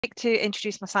To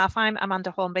introduce myself, I'm Amanda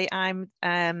Hornby. I'm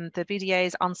the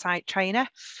BDA's on-site trainer,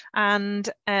 and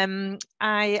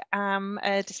I am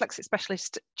a dyslexic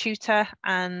specialist tutor,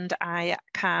 and I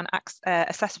can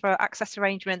assess for access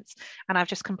arrangements, and I've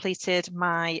just completed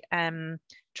my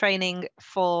training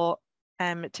for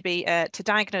to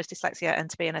diagnose dyslexia and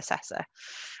to be an assessor.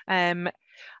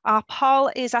 Our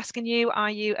poll is asking you, are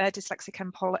you a dyslexic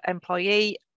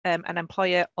employee, an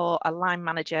employer, or a line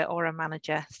manager or a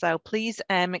manager? So please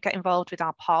get involved with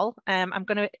our poll. I'm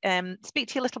going to speak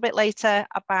to you a little bit later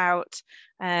about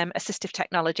assistive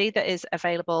technology that is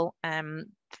available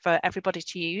for everybody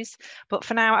to use. But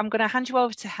for now, I'm going to hand you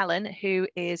over to Helen, who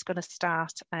is going to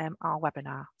start our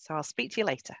webinar. So I'll speak to you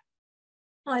later.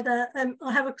 Hi there.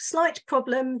 I have a slight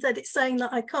problem that it's saying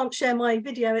that I can't share my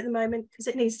video at the moment because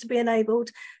it needs to be enabled.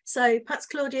 So perhaps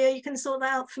Claudia, you can sort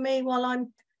that out for me while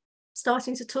I'm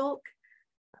starting to talk,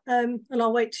 and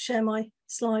I'll wait to share my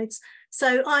slides.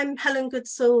 So I'm Helen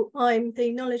Goodsall. I'm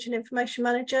the Knowledge and Information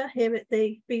Manager here at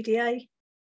the BDA.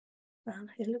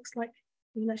 It looks like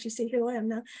you can actually see who I am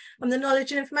now. I'm the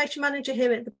Knowledge and Information Manager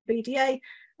here at the BDA.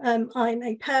 I'm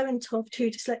a parent of 2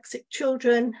 dyslexic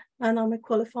children, and I'm a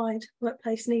qualified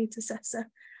workplace needs assessor.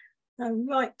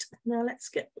 Right, now let's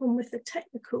get on with the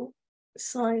technical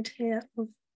side here of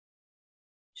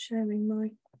sharing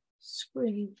my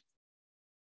screen.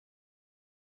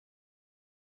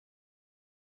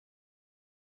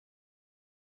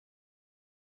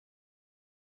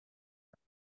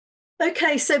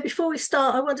 Okay, so before we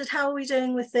start, I wondered how are we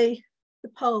doing with the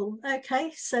poll?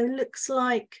 Okay, so looks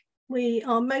like we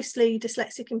are mostly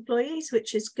dyslexic employees,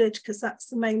 which is good because that's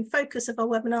the main focus of our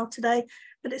webinar today.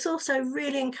 But it's also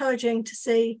really encouraging to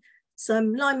see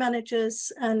some line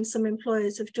managers and some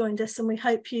employers have joined us, and we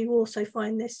hope you also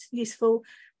find this useful.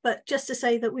 But just to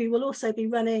say that we will also be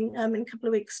running in a couple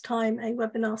of weeks' time a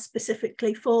webinar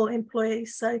specifically for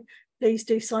employees. So please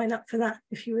do sign up for that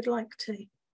if you would like to.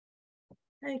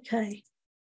 Okay.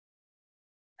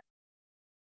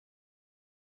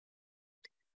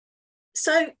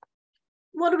 So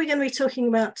what are we going to be talking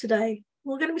about today?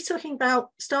 We're going to be talking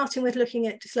about starting with looking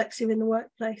at dyslexia in the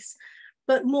workplace,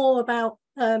 but more about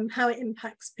how it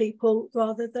impacts people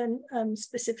rather than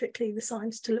specifically the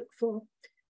signs to look for.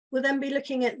 We'll then be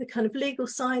looking at the kind of legal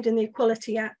side and the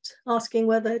Equality Act, asking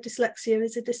whether dyslexia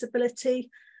is a disability,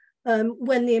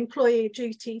 when the employer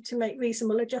duty to make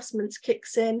reasonable adjustments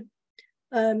kicks in,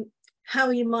 how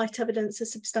you might evidence a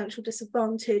substantial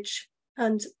disadvantage,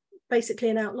 and basically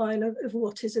an outline of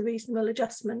what is a reasonable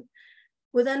adjustment.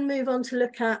 We'll then move on to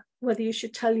look at whether you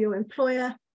should tell your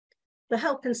employer, the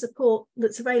help and support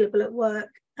that's available at work,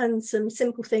 and some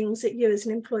simple things that you as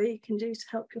an employee can do to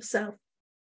help yourself.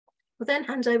 We'll then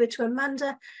hand over to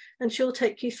Amanda, and she'll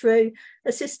take you through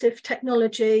assistive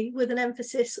technology with an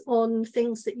emphasis on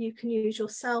things that you can use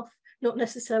yourself, not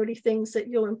necessarily things that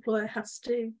your employer has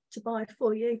to buy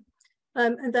for you.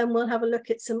 And then we'll have a look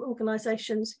at some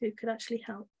organisations who could actually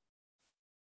help.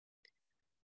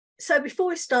 So before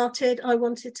we started, I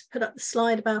wanted to put up the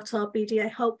slide about our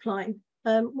BDA helpline.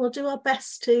 We'll do our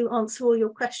best to answer all your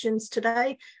questions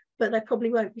today, but there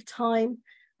probably won't be time.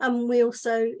 And we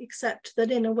also accept that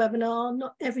in a webinar,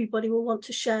 not everybody will want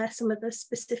to share some of the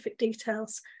specific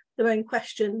details, their own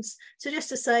questions. So just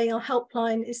to say, our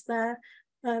helpline is there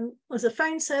as a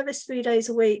phone service 3 days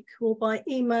a week, or by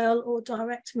email or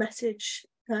direct message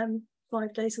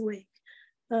 5 days a week.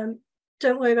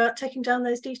 Don't worry about taking down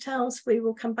those details. We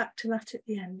will come back to that at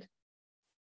the end.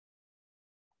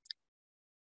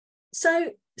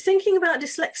 So thinking about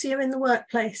dyslexia in the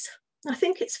workplace, I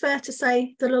think it's fair to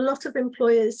say that a lot of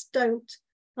employers don't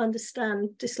understand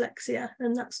dyslexia,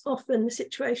 and that's often the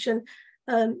situation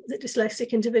that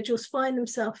dyslexic individuals find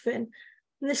themselves in.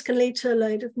 And this can lead to a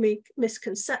load of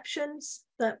misconceptions,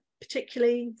 that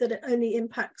particularly that it only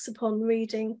impacts upon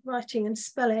reading, writing and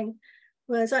spelling,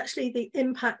 whereas actually the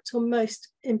impact on most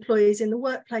employees in the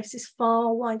workplace is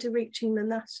far wider reaching than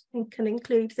that, and can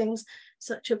include things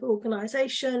such as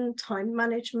organisation, time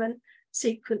management,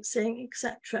 sequencing,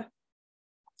 etc.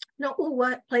 Not all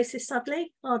workplaces,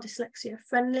 sadly, are dyslexia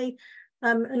friendly,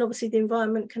 and obviously the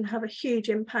environment can have a huge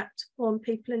impact on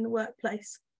people in the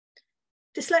workplace.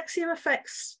 Dyslexia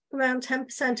affects around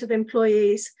 10% of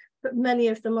employees, but many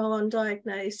of them are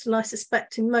undiagnosed, and I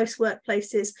suspect in most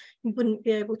workplaces you wouldn't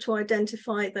be able to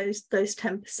identify those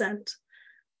 10%.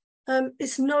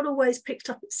 It's not always picked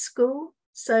up at school,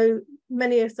 so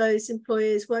many of those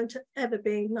employers won't ever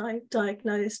be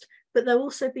diagnosed, but there'll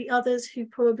also be others who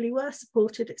probably were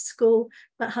supported at school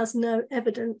but has no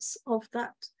evidence of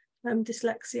that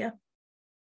dyslexia.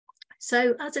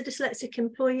 So as a dyslexic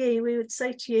employee, we would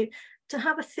say to you, to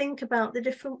have a think about the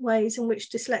different ways in which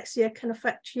dyslexia can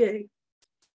affect you.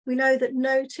 We know that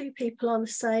no two people are the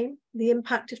same. The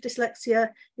impact of dyslexia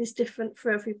is different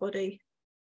for everybody.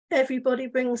 Everybody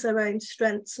brings their own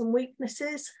strengths and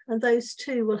weaknesses, and those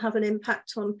too will have an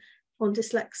impact on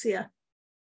dyslexia.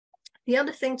 The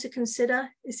other thing to consider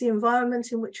is the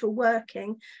environment in which you're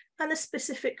working and the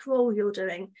specific role you're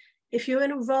doing. If you're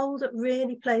in a role that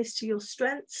really plays to your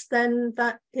strengths, then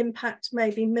that impact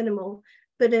may be minimal.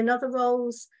 But in other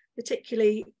roles,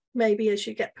 particularly maybe as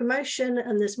you get promotion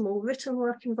and there's more written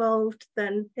work involved,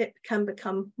 then it can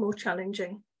become more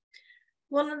challenging.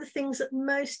 One of the things that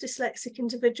most dyslexic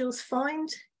individuals find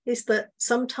is that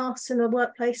some tasks in a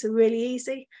workplace are really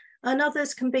easy and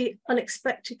others can be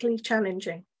unexpectedly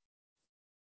challenging.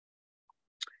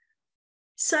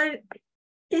 So,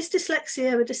 is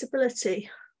dyslexia a disability?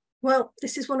 Well,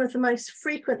 this is one of the most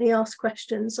frequently asked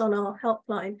questions on our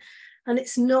helpline, and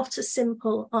it's not a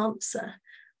simple answer.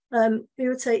 We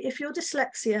would say if your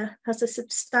dyslexia has a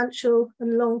substantial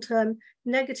and long-term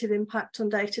negative impact on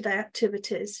day-to-day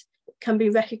activities, it can be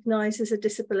recognised as a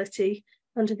disability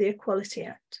under the Equality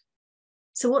Act.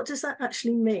 So what does that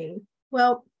actually mean?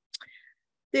 Well,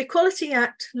 the Equality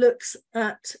Act looks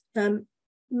at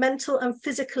mental and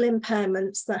physical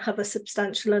impairments that have a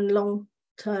substantial and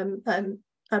long-term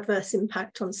adverse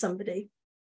impact on somebody.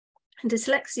 And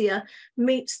dyslexia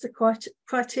meets the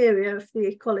criteria of the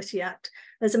Equality Act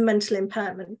as a mental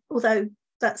impairment, although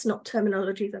that's not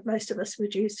terminology that most of us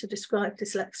would use to describe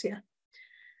dyslexia.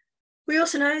 We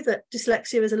also know that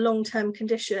dyslexia is a long-term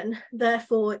condition,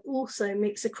 therefore it also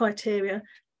meets the criteria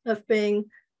of being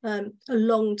a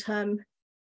long-term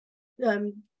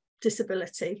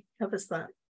disability, covers that.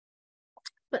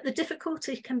 But the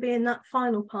difficulty can be in that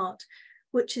final part,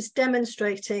 which is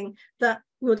demonstrating that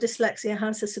your dyslexia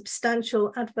has a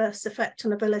substantial adverse effect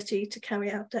on ability to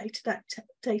carry out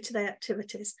day-to-day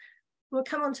activities. We'll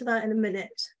come on to that in a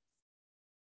minute.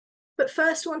 But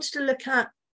first, I wanted to look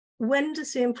at when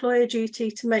does the employer duty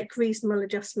to make reasonable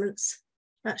adjustments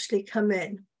actually come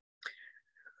in?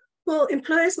 Well,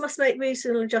 employers must make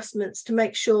reasonable adjustments to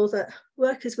make sure that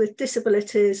workers with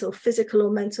disabilities or physical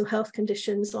or mental health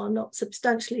conditions are not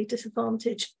substantially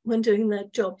disadvantaged when doing their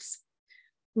jobs.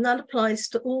 And that applies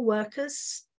to all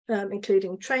workers,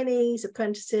 including trainees,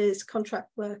 apprentices, contract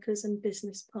workers, and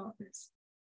business partners.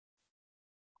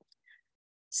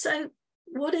 So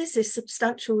what is this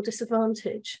substantial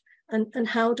disadvantage? And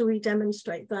how do we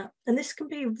demonstrate that? And this can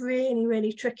be really,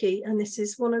 really tricky. And this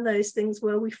is one of those things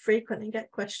where we frequently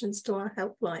get questions to our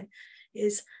helpline,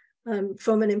 is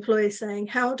from an employer saying,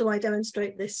 how do I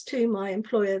demonstrate this to my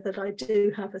employer that I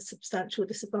do have a substantial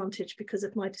disadvantage because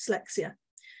of my dyslexia?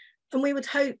 And we would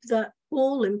hope that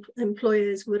all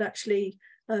employers would actually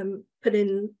put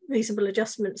in reasonable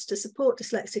adjustments to support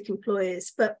dyslexic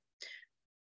employees, but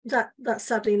that's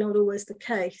sadly not always the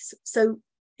case. So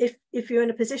if you're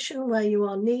in a position where you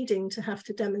are needing to have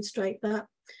to demonstrate that,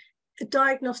 a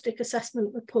diagnostic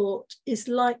assessment report is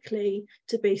likely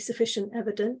to be sufficient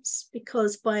evidence,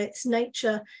 because by its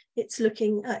nature, it's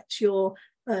looking at your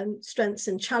strengths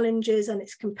and challenges, and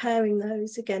it's comparing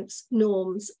those against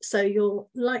norms. So you're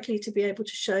likely to be able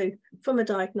to show from a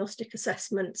diagnostic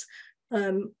assessment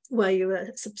where you're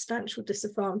at a substantial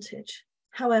disadvantage.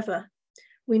 However,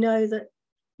 we know that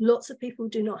lots of people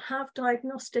do not have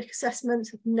diagnostic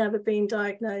assessments, have never been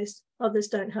diagnosed, others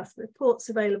don't have the reports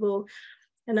available,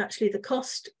 and actually the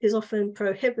cost is often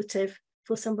prohibitive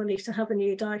for somebody to have a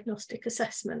new diagnostic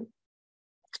assessment.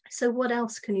 So what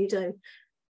else can you do?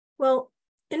 Well,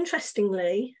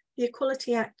 interestingly, the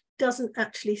Equality Act doesn't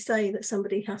actually say that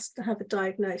somebody has to have a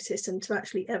diagnosis and to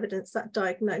actually evidence that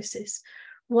diagnosis.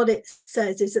 What it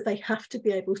says is that they have to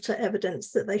be able to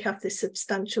evidence that they have this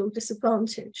substantial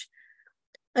disadvantage.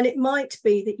 And it might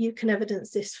be that you can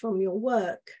evidence this from your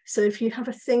work. So if you have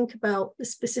a think about the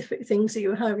specific things that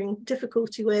you're having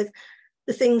difficulty with,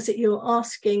 the things that you're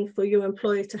asking for your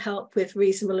employer to help with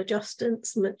reasonable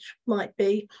adjustments, which might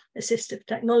be assistive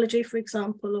technology, for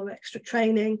example, or extra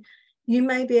training, you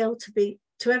may be able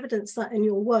to evidence that in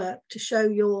your work to show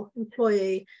your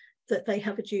employee that they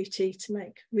have a duty to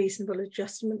make reasonable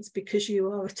adjustments because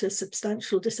you are at a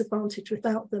substantial disadvantage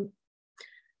without them.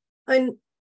 And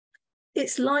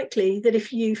it's likely that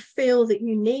if you feel that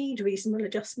you need reasonable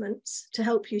adjustments to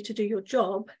help you to do your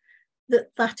job,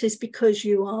 that is because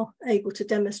you are able to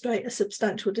demonstrate a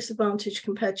substantial disadvantage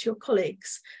compared to your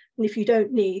colleagues. And if you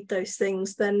don't need those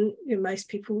things, then most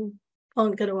people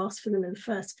aren't going to ask for them in the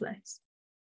first place.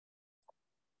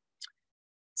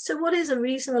 So what is a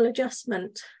reasonable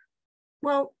adjustment?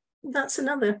 Well, that's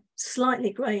another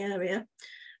slightly grey area,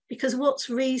 because what's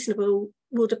reasonable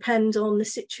will depend on the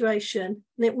situation,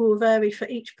 and it will vary for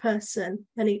each person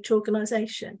and each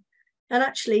organisation. And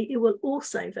actually, it will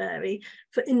also vary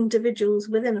for individuals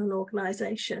within an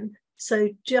organisation. So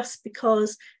just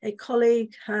because a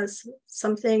colleague has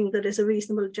something that is a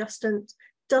reasonable adjustment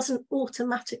doesn't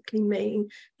automatically mean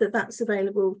that that's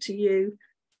available to you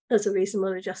as a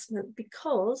reasonable adjustment,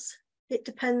 because it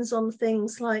depends on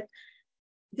things like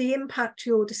the impact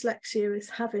your dyslexia is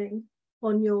having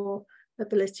on your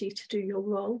ability to do your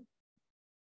role.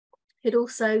 It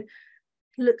also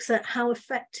looks at how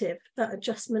effective that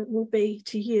adjustment will be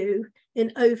to you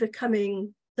in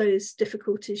overcoming those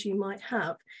difficulties you might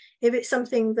have. If it's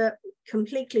something that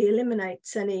completely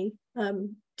eliminates any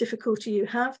difficulty you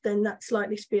have, then that's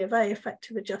likely to be a very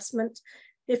effective adjustment.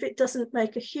 If it doesn't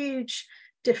make a huge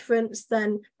difference,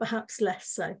 then perhaps less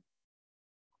so.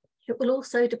 It will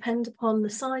also depend upon the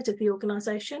size of the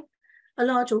organisation. A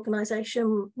large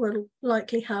organisation will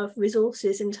likely have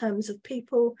resources in terms of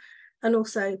people and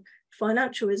also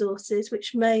financial resources,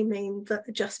 which may mean that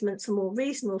adjustments are more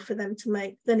reasonable for them to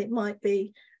make than it might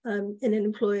be in an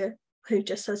employer who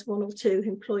just has 1 or 2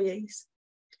 employees.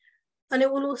 And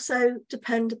it will also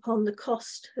depend upon the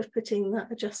cost of putting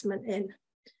that adjustment in.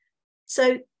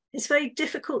 So it's very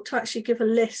difficult to actually give a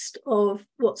list of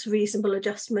what's reasonable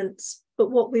adjustments, but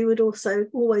what we would also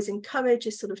always encourage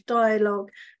is sort of dialogue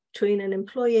between an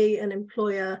employee and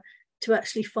employer to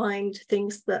actually find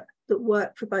things that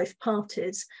work for both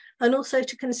parties, and also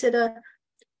to consider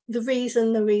the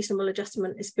reason the reasonable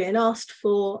adjustment is being asked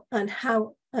for and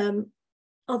how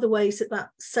other ways that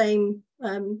same,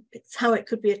 it's how it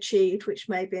could be achieved, which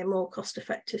may be a more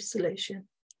cost-effective solution.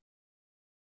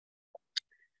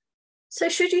 So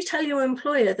should you tell your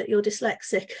employer that you're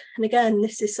dyslexic? And again,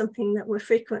 this is something that we're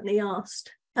frequently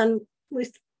asked. And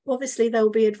obviously there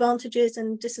will be advantages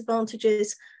and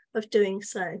disadvantages of doing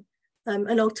so.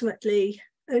 And ultimately,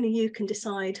 only you can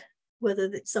decide whether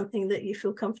it's something that you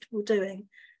feel comfortable doing.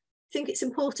 I think it's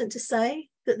important to say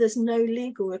that there's no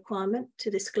legal requirement to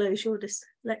disclose your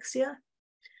dyslexia.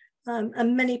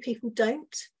 And many people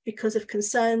don't, because of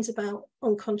concerns about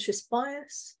unconscious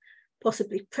bias,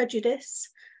 possibly prejudice,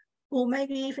 or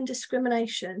maybe even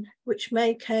discrimination, which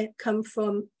may come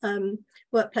from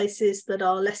workplaces that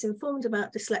are less informed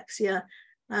about dyslexia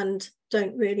and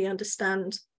don't really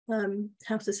understand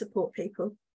how to support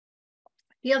people.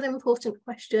 The other important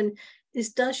question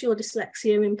is, does your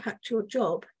dyslexia impact your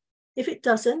job? If it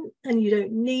doesn't, and you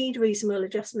don't need reasonable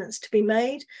adjustments to be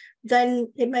made,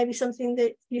 then it may be something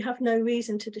that you have no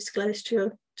reason to disclose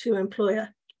to your employer.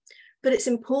 But it's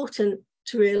important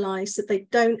to realise that they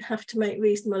don't have to make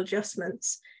reasonable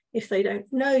adjustments if they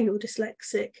don't know you're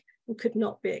dyslexic and could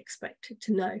not be expected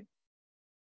to know.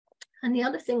 And the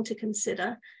other thing to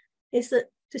consider is that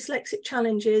dyslexic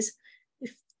challenges,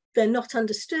 if they're not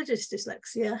understood as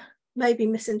dyslexia, may be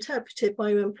misinterpreted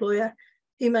by your employer,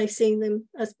 who may see them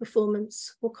as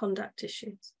performance or conduct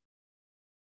issues.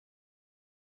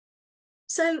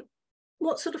 So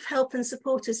what sort of help and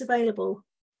support is available?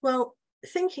 Well,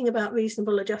 thinking about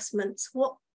reasonable adjustments,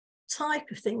 what type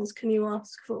of things can you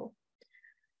ask for?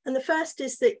 And the first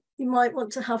is that you might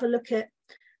want to have a look at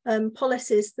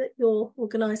policies that your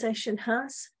organisation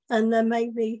has, and there may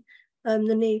be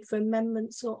the need for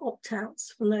amendments or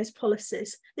opt-outs from those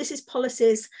policies. This is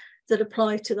policies that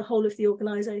apply to the whole of the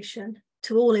organisation,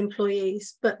 to all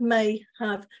employees, but may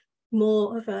have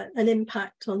more of an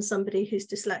impact on somebody who's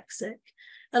dyslexic.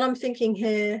 And I'm thinking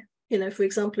here, you know, for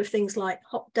example, of things like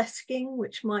hot desking,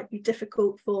 which might be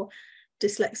difficult for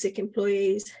dyslexic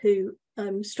employees who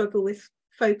struggle with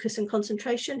focus and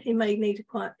concentration, who may need a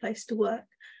quiet place to work.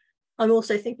 I'm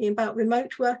also thinking about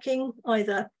remote working,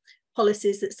 either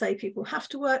policies that say people have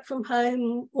to work from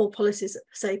home or policies that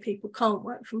say people can't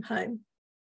work from home.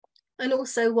 And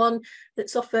also one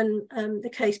that's often the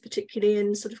case, particularly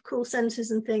in sort of call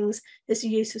centres and things, is the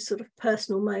use of sort of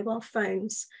personal mobile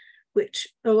phones, which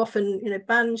are often, you know,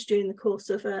 banned during the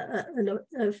course of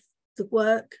the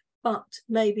work, but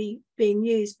may be being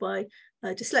used by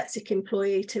a dyslexic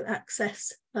employee to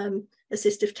access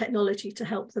assistive technology to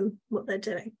help them what they're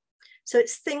doing. So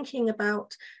it's thinking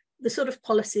about the sort of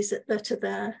policies that are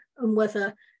there and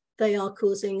whether they are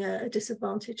causing a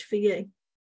disadvantage for you.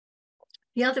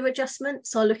 The other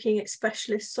adjustments are looking at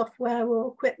specialist software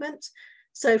or equipment.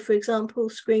 So, for example,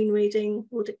 screen reading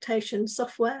or dictation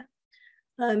software.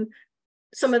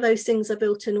 Some of those things are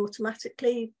built in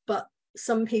automatically, but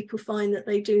some people find that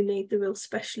they do need the real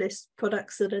specialist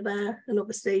products that are there. And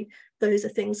obviously, those are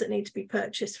things that need to be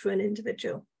purchased for an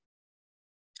individual.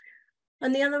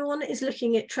 And the other one is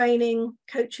looking at training,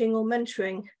 coaching, or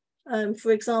mentoring.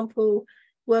 For example,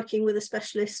 working with a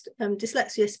specialist,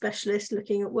 dyslexia specialist,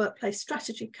 looking at workplace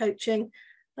strategy coaching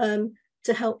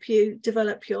to help you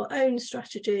develop your own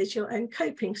strategies, your own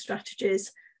coping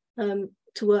strategies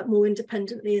to work more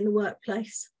independently in the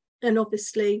workplace. And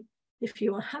obviously, if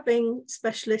you are having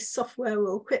specialist software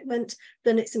or equipment,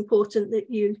 then it's important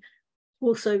that you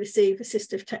also receive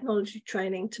assistive technology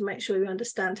training to make sure you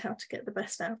understand how to get the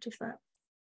best out of that.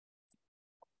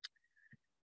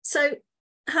 So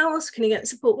how else can you get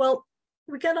support? Well,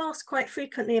 we get asked quite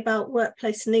frequently about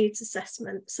workplace needs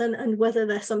assessments and whether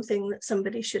they're something that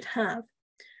somebody should have.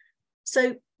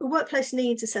 So a workplace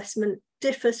needs assessment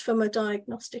differs from a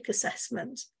diagnostic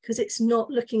assessment because it's not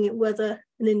looking at whether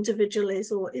an individual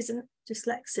is or isn't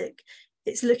dyslexic.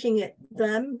 It's looking at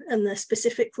them and their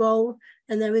specific role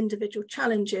and their individual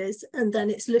challenges, and then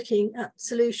it's looking at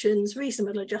solutions,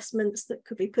 reasonable adjustments that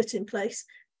could be put in place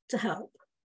to help.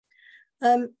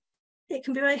 It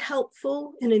can be very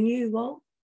helpful in a new role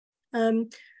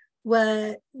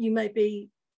where you may be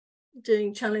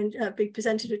doing be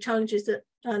presented with challenges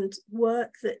and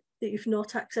work that you've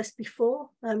not accessed before.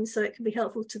 So it can be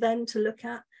helpful to then to look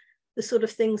at the sort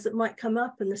of things that might come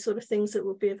up and the sort of things that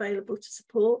will be available to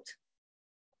support.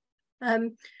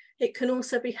 It can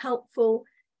also be helpful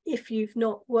if you've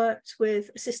not worked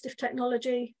with assistive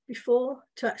technology before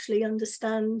to actually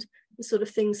understand the sort of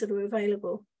things that are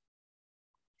available.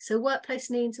 So workplace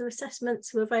needs or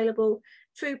assessments are available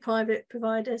through private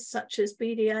providers such as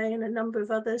BDA and a number of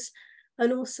others,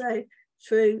 and also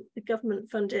through the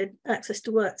government-funded Access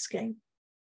to Work scheme.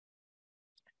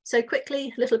 So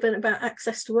quickly, a little bit about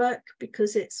Access to Work,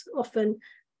 because it's often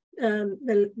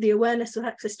the awareness of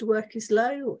access to work is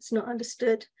low or it's not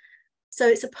understood. So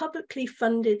it's a publicly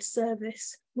funded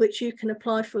service which you can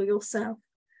apply for yourself.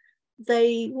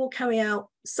 They will carry out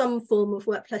some form of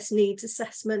workplace needs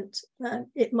assessment.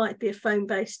 It might be a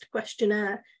phone-based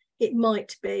questionnaire. It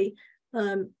might be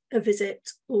a visit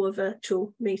or a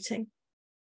virtual meeting.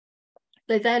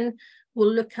 They then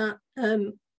will look at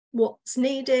what's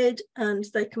needed, and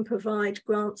they can provide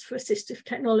grants for assistive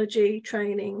technology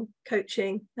training,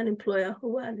 coaching, and employer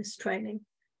awareness training.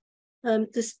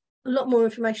 There's a lot more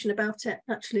information about it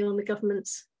actually on the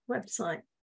government's website.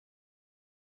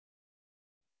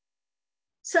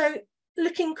 So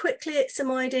looking quickly at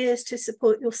some ideas to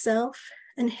support yourself,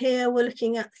 and here we're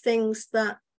looking at things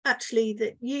that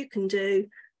you can do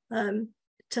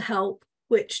to help,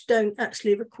 which don't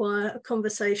actually require a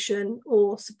conversation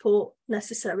or support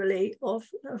necessarily of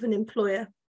an employer.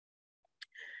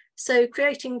 So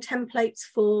creating templates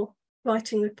for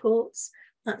writing reports,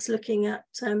 that's looking at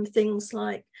things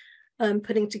like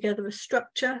putting together a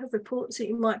structure of reports that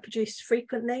you might produce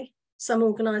frequently. Some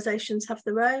organisations have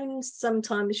their own,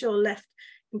 sometimes you're left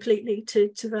completely to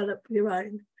develop your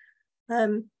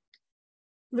own.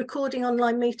 Recording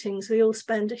online meetings, we all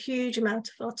spend a huge amount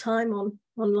of our time on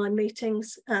online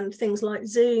meetings, and things like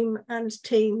Zoom and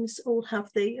Teams all have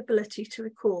the ability to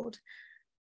record.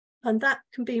 And that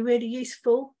can be really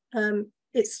useful.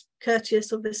 It's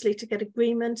courteous, obviously, to get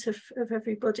agreement of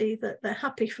everybody that they're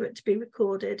happy for it to be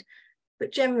recorded.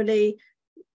 But generally,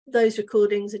 those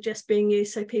recordings are just being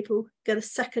used so people get a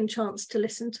second chance to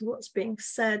listen to what's being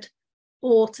said,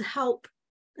 or to help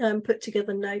put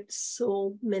together notes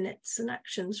or minutes and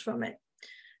actions from it.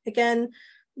 Again,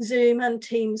 Zoom and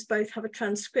Teams both have a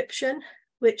transcription,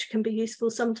 which can be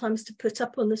useful sometimes to put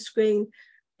up on the screen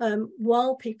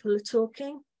while people are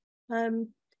talking.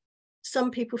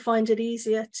 Some people find it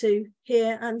easier to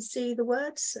hear and see the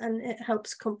words, and it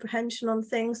helps comprehension on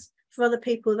things. For other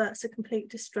people, that's a complete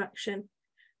distraction.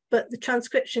 But the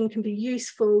transcription can be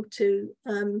useful to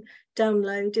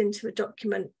download into a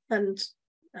document and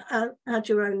add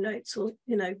your own notes, or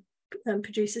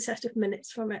produce a set of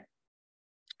minutes from it.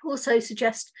 Also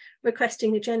suggest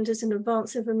requesting agendas in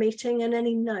advance of a meeting and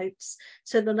any notes,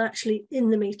 so that actually in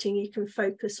the meeting you can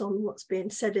focus on what's being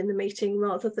said in the meeting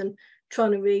rather than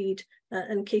trying to read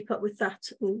and keep up with that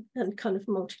and kind of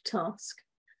multitask.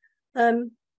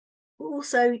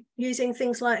 Also using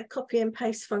things like copy and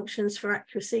paste functions for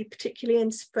accuracy, particularly in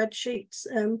spreadsheets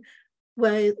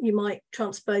where you might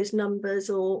transpose numbers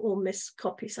or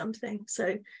miscopy something.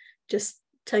 So just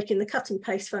taking the cut and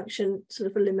paste function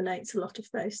sort of eliminates a lot of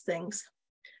those things.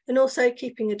 And also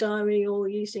keeping a diary or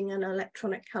using an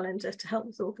electronic calendar to help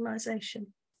with organisation.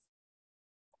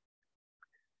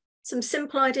 Some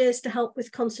simple ideas to help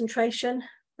with concentration.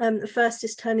 The first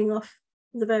is turning off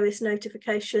the various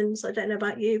notifications. I don't know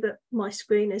about you, but my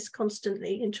screen is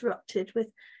constantly interrupted with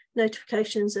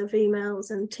notifications of emails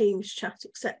and Teams chat,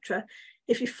 etc.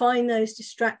 If you find those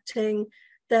distracting,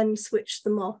 then switch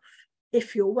them off.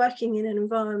 If you're working in an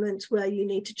environment where you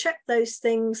need to check those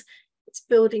things, it's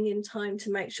building in time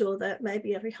to make sure that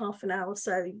maybe every half an hour or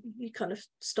so you kind of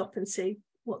stop and see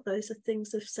what those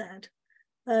things have said.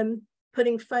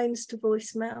 Putting phones to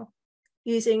voicemail,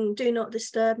 using do not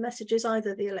disturb messages,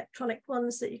 either the electronic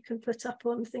ones that you can put up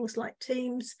on things like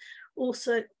Teams,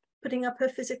 also putting up a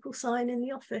physical sign in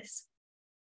the office.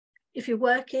 If you're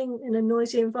working in a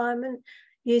noisy environment,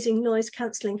 using noise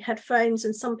cancelling headphones,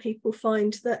 and some people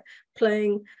find that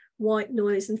playing white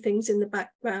noise and things in the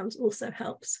background also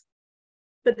helps.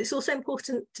 But it's also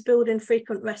important to build in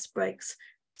frequent rest breaks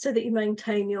so that you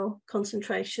maintain your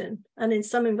concentration. And in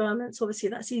some environments, obviously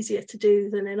that's easier to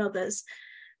do than in others.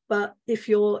 But if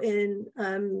you're in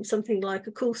something like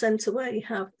a call centre where you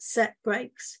have set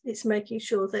breaks, it's making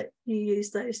sure that you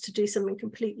use those to do something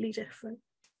completely different.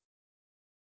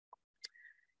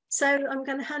 So I'm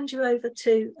going to hand you over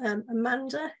to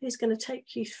Amanda, who's going to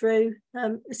take you through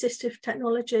assistive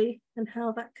technology and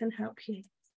how that can help you.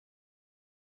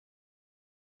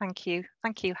 Thank you,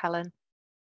 Helen.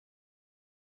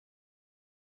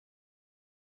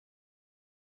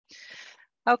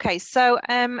 Okay, so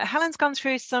Helen's gone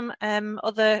through some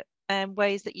other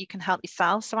ways that you can help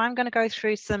yourself. So I'm going to go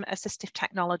through some assistive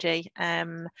technology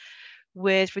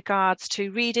with regards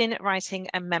to reading, writing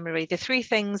and memory, the three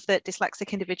things that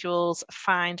dyslexic individuals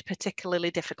find particularly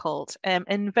difficult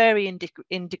and vary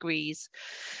in degrees.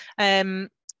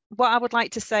 What I would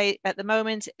like to say at the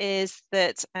moment is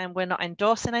that we're not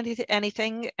endorsing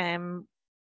anything.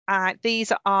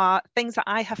 These are things that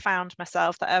I have found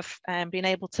myself that I've been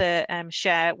able to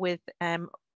share with,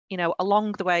 you know,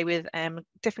 along the way with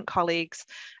different colleagues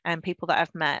and people that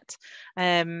I've met.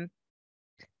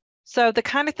 So the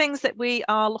kind of things that we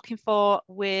are looking for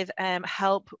with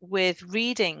help with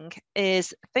reading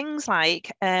is things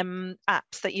like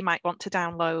apps that you might want to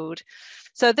download.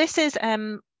 So this is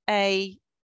an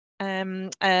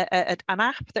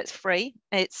app that's free.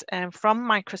 It's from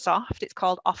Microsoft. It's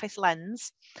called Office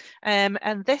Lens.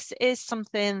 And this is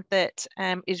something that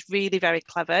is really very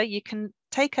clever. You can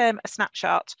take a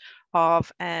snapshot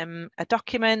of a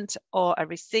document or a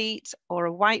receipt or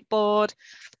a whiteboard.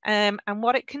 And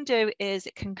what it can do is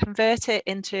it can convert it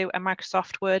into a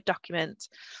Microsoft Word document.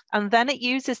 And then it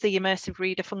uses the immersive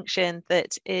reader function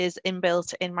that is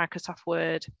inbuilt in Microsoft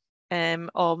Word.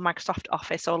 Or Microsoft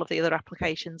Office, all of the other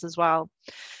applications as well.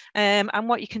 And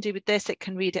what you can do with this, it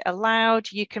can read it aloud.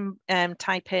 You can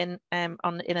type in in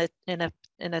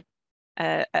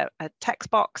a text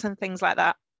box and things like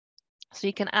that. So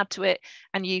you can add to it,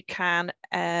 and you can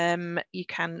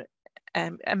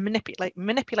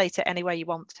manipulate it any way you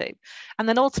want to. And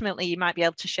then ultimately you might be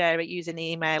able to share it using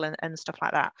email and stuff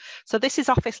like that. So this is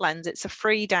Office Lens. It's a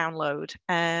free download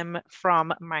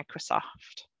from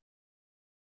Microsoft.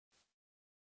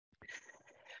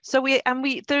 So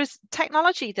there's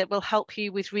technology that will help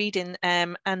you with reading,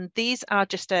 and these are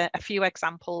just a few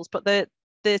examples, but the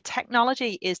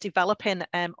technology is developing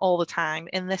all the time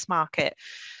in this market.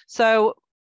 So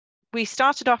we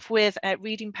started off with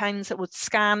reading pens that would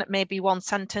scan maybe one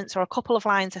sentence or a couple of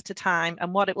lines at a time,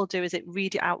 and what it will do is it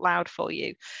read it out loud for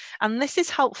you. And this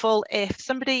is helpful if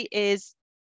somebody is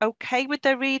okay with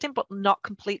their reading but not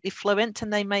completely fluent,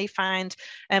 and they may find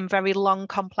very long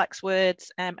complex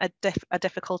words a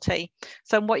difficulty.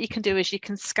 So what you can do is you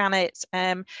can scan it.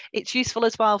 It's useful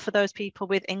as well for those people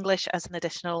with English as an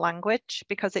additional language,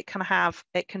 because it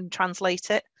can translate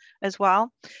it as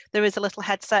well. There is a little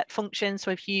headset function,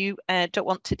 so if you don't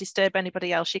want to disturb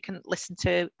anybody else, you can listen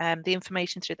to the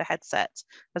information through the headset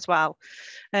as well.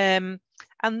 And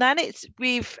then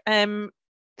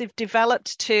they've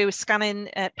developed to scanning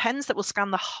pens that will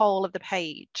scan the whole of the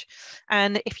page.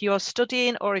 And if you're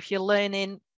studying or if you're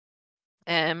learning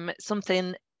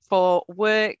something for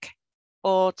work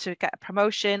or to get a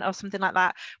promotion or something like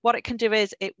that, what it can do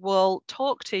is it will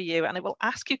talk to you and it will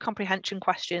ask you comprehension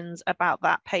questions about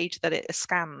that page that it has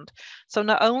scanned. So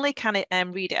not only can it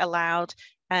read it aloud,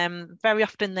 very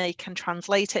often they can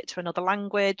translate it to another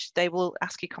language. They will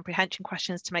ask you comprehension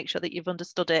questions to make sure that you've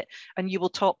understood it, and you will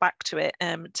talk back to it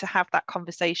to have that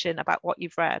conversation about what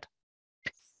you've read.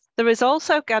 There is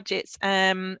also gadgets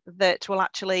that will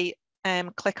actually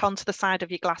click onto the side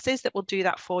of your glasses that will do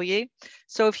that for you.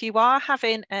 So if you are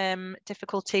having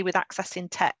difficulty with accessing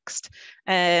text,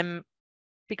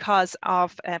 because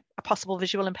of a possible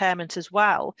visual impairment as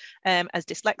well as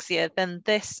dyslexia, then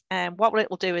this, what it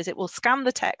will do is it will scan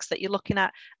the text that you're looking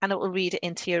at and it will read it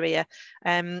into your ear.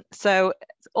 So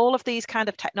all of these kind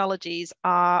of technologies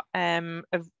are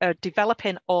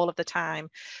developing all of the time.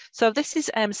 So this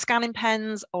is scanning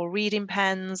pens or reading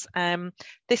pens.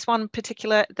 This one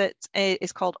particular that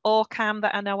is called Orcam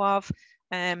that I know of,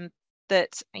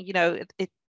 that, you know,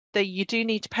 you do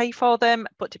need to pay for them,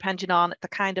 but depending on the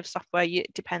kind of software,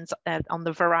 it depends on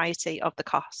the variety of the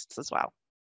costs as well.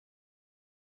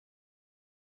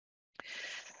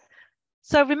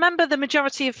 So remember, the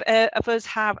majority of us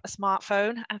have a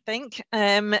smartphone, I think.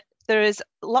 There is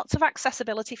lots of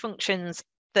accessibility functions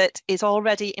that is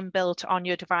already inbuilt on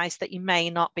your device that you may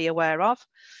not be aware of.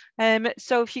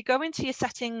 So if you go into your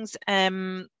settings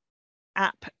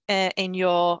app in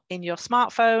your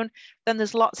smartphone, then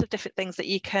there's lots of different things that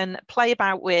you can play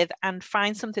about with and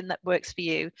find something that works for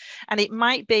you. And it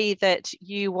might be that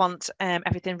you want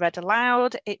everything read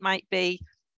aloud. It might be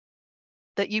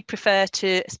that you prefer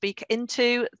to speak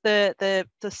into the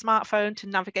smartphone to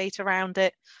navigate around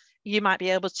it. You might be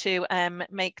able to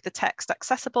make the text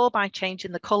accessible by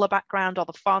changing the color background or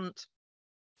the font.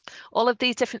 All of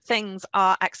these different things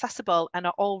are accessible and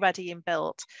are already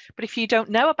inbuilt. But if you don't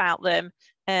know about them,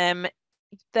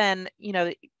 then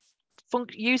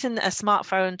using a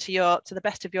smartphone to the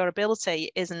best of your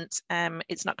ability isn't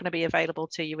it's not going to be available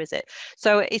to you, is it?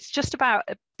 So it's just about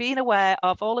being aware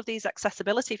of all of these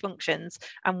accessibility functions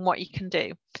and what you can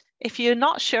do. If you're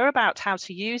not sure about how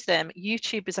to use them,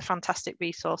 YouTube is a fantastic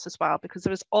resource as well, because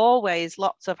there is always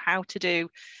lots of how to do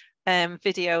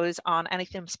videos on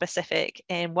anything specific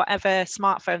in whatever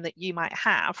smartphone that you might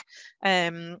have.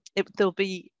 There'll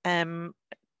be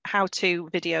how-to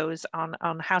videos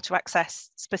on how to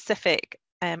access specific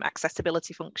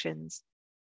accessibility functions.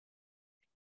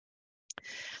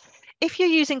 If you're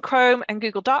using Chrome and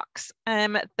Google Docs,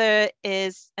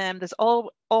 there's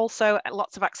also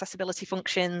lots of accessibility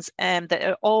functions that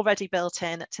are already built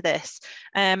in to this.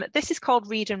 This is called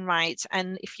Read and Write,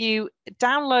 and if you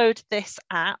download this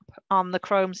app on the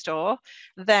Chrome store,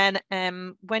 then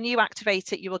when you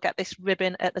activate it, you will get this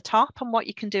ribbon at the top, and what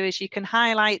you can do is you can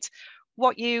highlight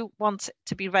what you want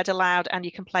to be read aloud, and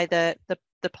you can play the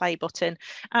play button.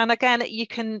 And again, you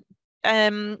can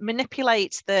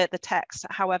manipulate the text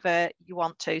however you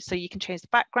want to. So you can change the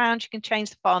background, you can change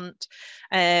the font,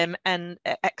 and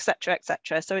etc.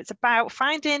 etc. So it's about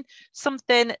finding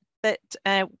something that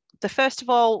first of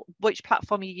all, which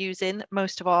platform you're using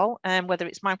most of all, whether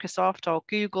it's Microsoft or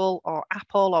Google or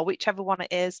Apple or whichever one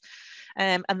it is,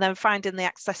 and then finding the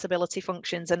accessibility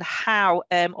functions and how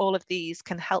all of these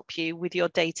can help you with your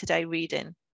day-to-day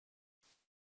reading.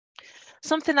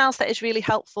 Something else that is really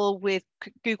helpful with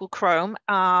Google Chrome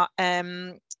are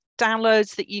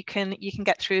downloads that you can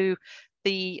get through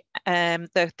the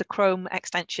Chrome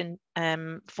extension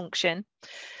function.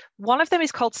 One of them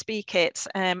is called Speak It,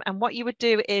 and what you would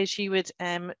do is you would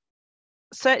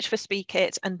search for Speak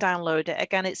It and download it.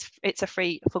 Again, it's a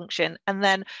free function, and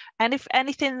then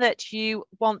anything that you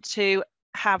want to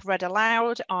have read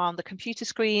aloud on the computer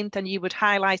screen, then you would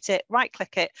highlight it, right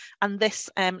click it, and this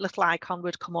little icon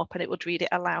would come up and it would read it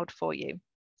aloud for you.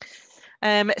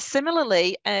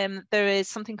 Similarly, there is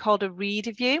something called a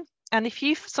reader view, and if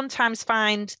you sometimes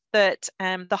find that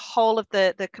the whole of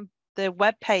the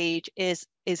web page is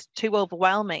too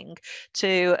overwhelming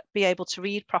to be able to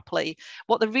read properly,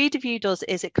 what the reader view does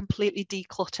is it completely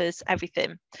declutters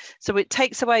everything. So it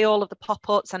takes away all of the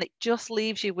pop-ups and it just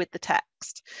leaves you with the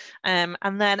text. And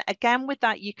then again with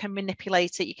that, you can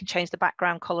manipulate it, you can change the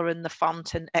background color and the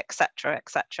font and etc.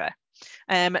 etc.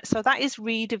 So that is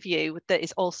Reader View, that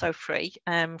is also free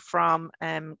from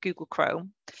Google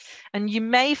Chrome. And you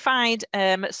may find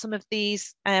some of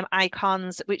these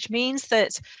icons, which means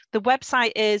that the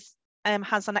website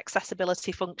has an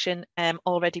accessibility function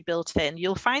already built in.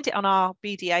 You'll find it on our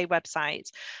BDA website.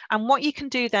 And what you can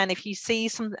do then, if you see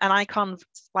an icon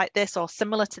like this or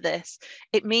similar to this,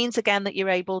 it means again that you're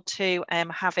able to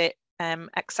have it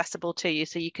accessible to you.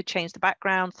 So you could change the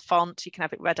background, the font, you can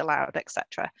have it read aloud,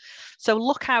 etc. So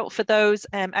look out for those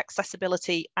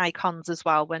accessibility icons as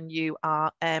well when you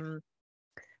are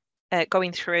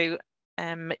going through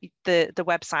the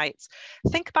websites.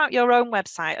 Think about your own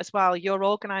website as well, your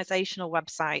organizational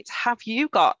website. Have you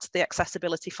got the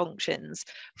accessibility functions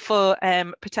for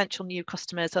potential new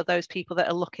customers or those people that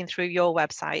are looking through your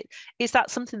website? Is that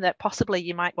something that possibly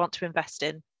you might want to invest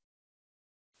in?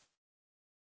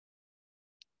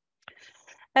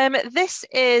 This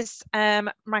is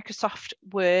Microsoft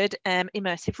Word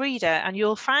Immersive Reader, and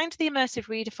you'll find the Immersive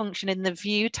Reader function in the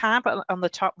View tab on the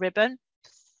top ribbon.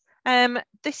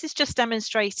 This is just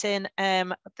demonstrating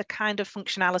the kind of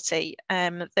functionality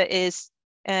that is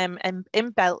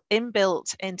inbuilt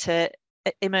into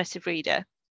Immersive Reader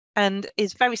and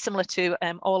is very similar to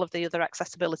all of the other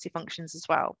accessibility functions as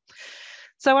well.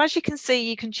 So as you can see,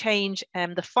 you can change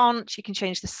the font, you can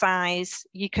change the size,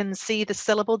 you can see the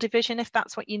syllable division if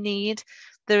that's what you need.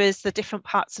 There is the different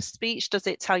parts of speech. Does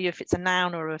it tell you if it's a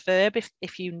noun or a verb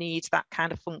if you need that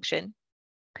kind of function?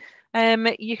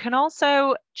 You can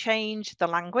also change the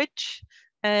language.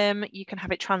 You can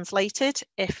have it translated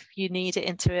if you need it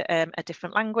into a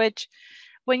different language.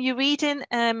 When you're reading,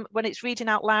 when it's reading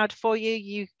out loud for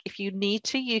you, if you need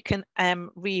to, you can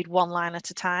read one line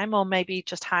at a time, or maybe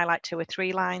just highlight 2 or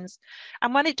 3 lines.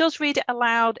 And when it does read it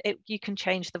aloud, you can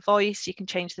change the voice, you can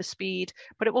change the speed,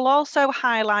 but it will also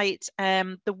highlight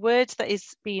the words that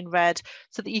is being read,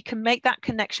 so that you can make that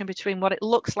connection between what it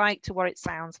looks like to what it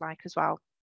sounds like as well.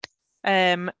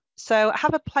 So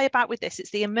have a play about with this.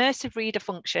 It's the immersive reader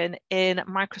function in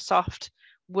Microsoft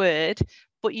Word,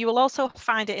 but you will also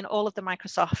find it in all of the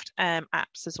Microsoft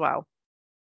apps as well.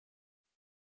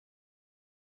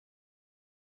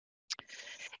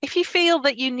 If you feel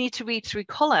that you need to read through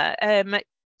colour,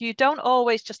 you don't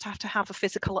always just have to have a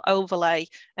physical overlay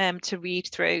to read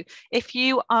through. If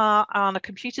you are on a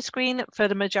computer screen for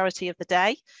the majority of the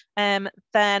day,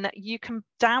 then you can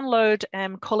download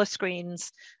colour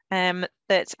screens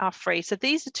that are free. So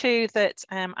these are 2 that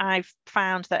I've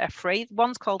found that are free.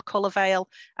 One's called Colour Veil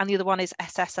and the other one is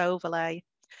SS Overlay.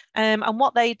 And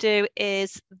what they do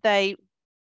is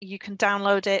you can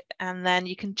download it and then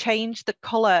you can change the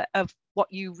colour of what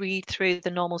you read through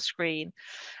the normal screen.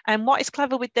 And what is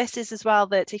clever with this is as well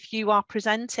that if you are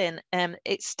presenting,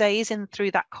 it stays in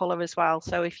through that colour as well.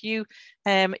 So if you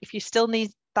still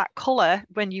need that colour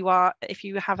if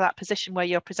you have that position where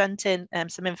you're presenting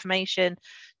some information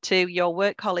to your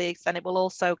work colleagues, then it will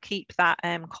also keep that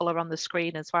colour on the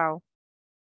screen as well.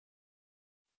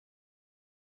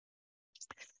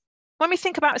 When we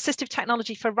think about assistive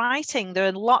technology for writing, there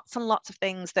are lots and lots of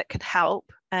things that could help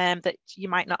that you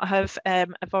might not have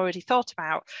already thought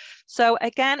about. So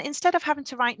again, instead of having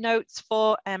to write notes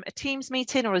for a Teams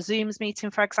meeting or a Zooms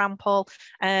meeting, for example,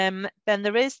 then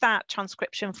there is that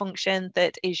transcription function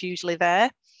that is usually there.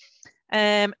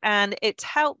 And it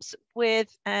helps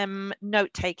with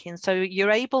note taking. So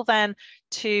you're able then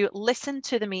to listen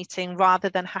to the meeting rather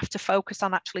than have to focus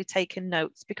on actually taking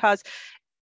notes, because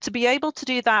to be able to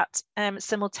do that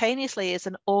simultaneously is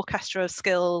an orchestra of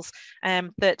skills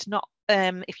that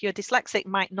if you're dyslexic,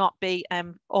 might not be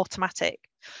automatic.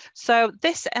 So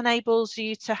this enables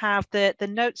you to have the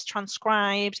notes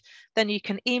transcribed, then you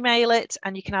can email it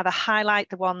and you can either highlight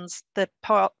the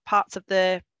parts of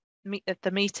the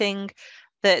meeting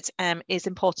that is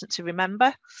important to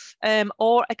remember.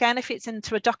 Or again, if it's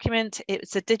into a document,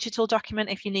 it's a digital document.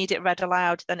 If you need it read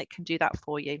aloud, then it can do that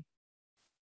for you.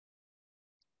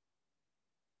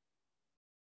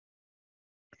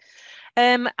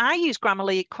 I use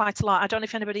Grammarly quite a lot. I don't know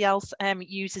if anybody else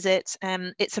uses it.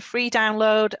 It's a free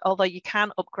download, although you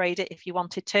can upgrade it if you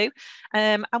wanted to.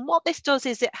 And what this does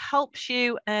is it helps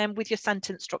you with your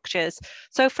sentence structures.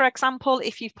 So for example,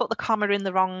 if you've put the comma in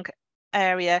the wrong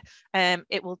area,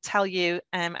 it will tell you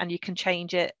and you can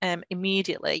change it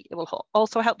immediately. It will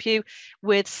also help you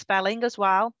with spelling as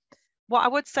well. What I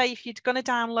would say, if you're going to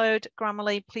download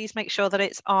Grammarly, please make sure that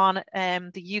it's on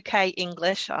the UK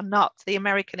English or not the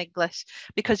American English,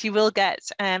 because you will get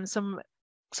some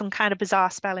kind of bizarre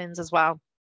spellings as well.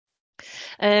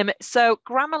 So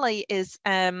Grammarly is,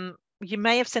 you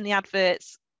may have seen the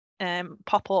adverts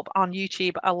pop up on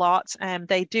YouTube a lot.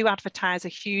 They do advertise a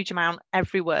huge amount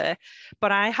everywhere,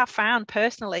 but I have found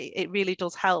personally it really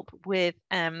does help with,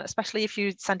 especially if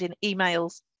you're sending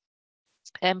emails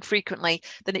frequently,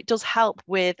 then it does help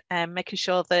with making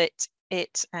sure that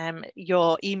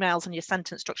your emails and your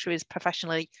sentence structure is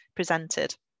professionally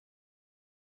presented.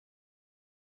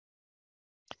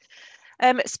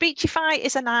 Speechify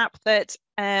is an app that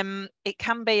it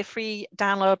can be a free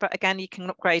download, but again, you can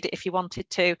upgrade it if you wanted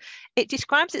to. It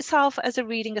describes itself as a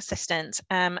reading assistant,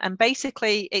 and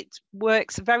basically it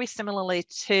works very similarly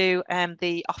to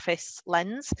the Office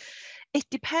Lens. It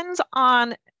depends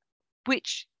on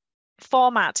which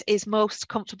format is most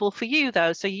comfortable for you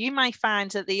though. So you might find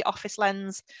that the Office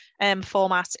Lens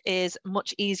format is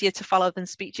much easier to follow than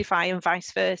Speechify and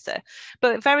vice versa.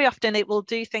 But very often it will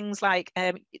do things like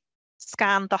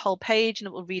scan the whole page and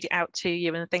it will read it out to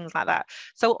you and things like that.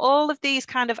 So all of these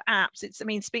kind of apps,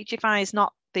 Speechify is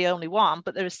not the only one,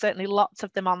 but there is certainly lots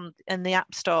of them in the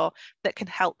App Store that can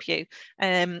help you.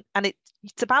 And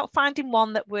it's about finding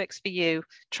one that works for you.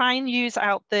 Try and use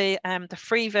out the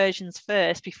free versions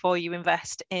first before you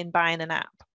invest in buying an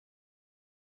app.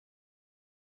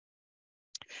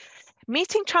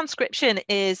 Meeting transcription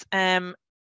is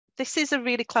this is a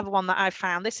really clever one that I've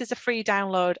found. This is a free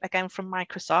download, again, from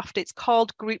Microsoft. It's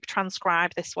called Group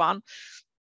Transcribe, this one.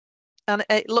 And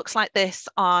it looks like this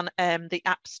on the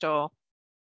App Store.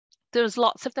 There's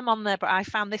lots of them on there, but I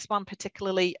found this one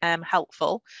particularly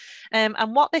helpful. And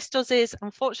what this does is,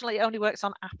 unfortunately, it only works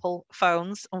on Apple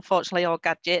phones, unfortunately, or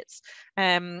gadgets.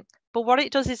 But what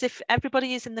it does is if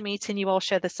everybody is in the meeting, you all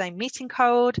share the same meeting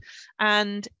code,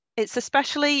 and it's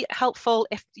especially helpful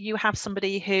if you have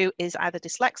somebody who is either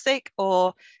dyslexic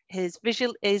or his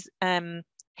visual is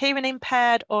hearing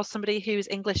impaired, or somebody whose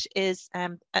English is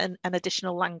an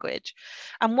additional language.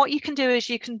 And what you can do is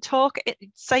you can talk,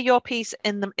 say your piece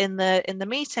in the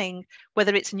meeting,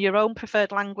 whether it's in your own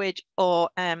preferred language or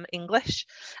English,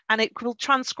 and it will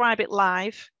transcribe it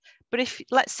live. But if,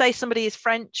 let's say, somebody is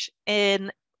French in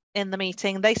the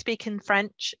meeting, they speak in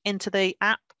French into the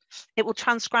app, it will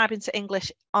transcribe into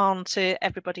English onto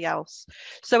everybody else.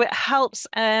 So it helps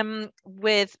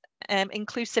with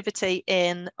inclusivity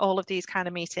in all of these kind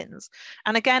of meetings.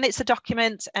 And again, it's a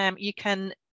document. You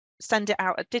can send it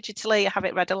out digitally, have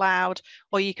it read aloud,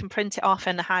 or you can print it off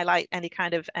and highlight any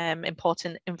kind of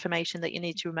important information that you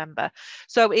need to remember.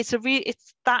 So it's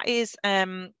that is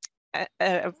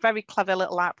a very clever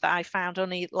little app that I found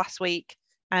only last week.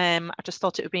 I just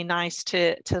thought it would be nice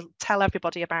to tell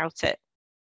everybody about it.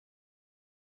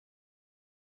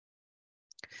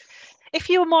 If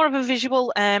you're more of a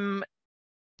visual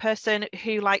person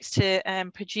who likes to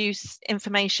produce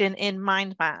information in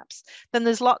mind maps, then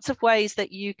there's lots of ways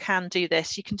that you can do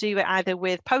this. You can do it either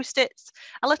with post-its,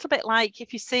 a little bit like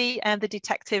if you see the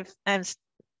detectives on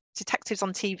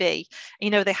TV, you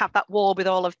know, they have that wall with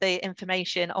all of the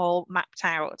information all mapped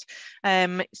out.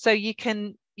 So you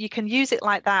can use it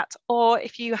like that. Or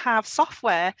if you have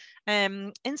software,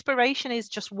 Inspiration is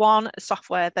just one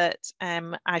software that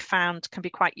I found can be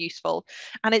quite useful.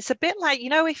 And it's a bit like, you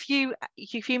know, if you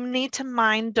need to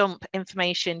mind dump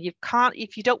information,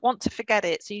 if you don't want to forget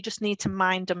it, so you just need to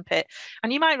mind dump it.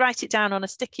 And you might write it down on a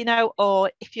sticky note,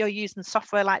 or if you're using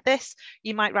software like this,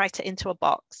 you might write it into a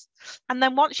box. And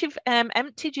then once you've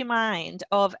emptied your mind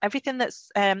of everything that's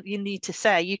you need to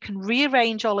say, you can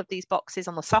rearrange all of these boxes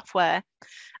on the software.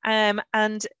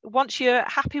 And once you're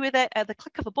happy with it, at the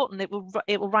click of a button, it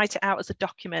will write it out as a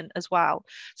document as well.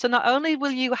 So not only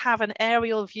will you have an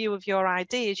aerial view of your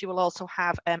ideas, you will also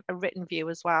have a written view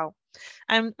as well.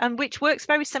 And which works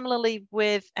very similarly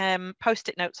with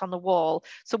post-it notes on the wall.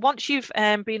 So once you've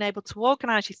been able to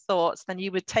organise your thoughts, then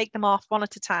you would take them off one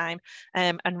at a time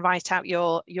and write out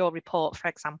your report, for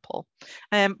example.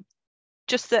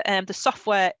 Just that the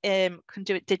software can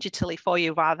do it digitally for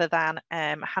you rather than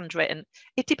handwritten.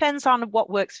 It depends on what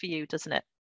works for you, doesn't it?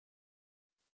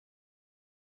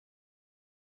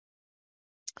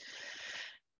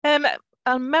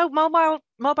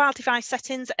 Mobile device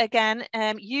settings, again,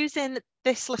 using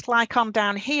this little icon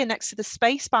down here next to the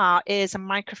space bar is a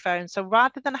microphone. So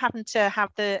rather than having to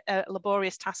have the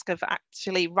laborious task of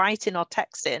actually writing or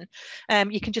texting,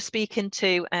 you can just speak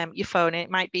into your phone.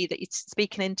 It might be that you're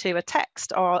speaking into a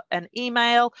text or an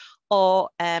email or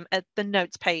at the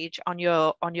notes page on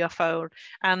your phone.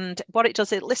 And what it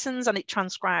does, it listens and it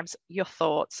transcribes your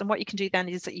thoughts. And what you can do then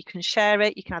is that you can share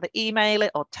it. You can either email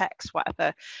it or text,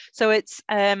 whatever. So it's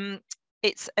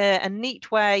a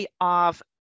neat way of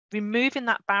removing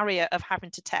that barrier of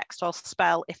having to text or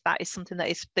spell if that is something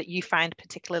that you find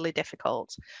particularly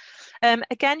difficult.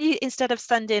 Again, instead of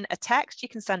sending a text, you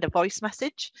can send a voice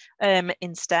message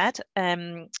instead,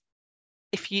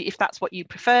 if that's what you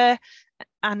prefer.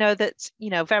 I know that, you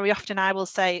know, very often I will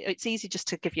say it's easy just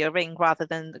to give you a ring rather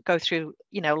than go through,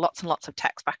 you know, lots and lots of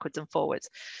text backwards and forwards.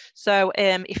 So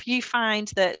if you find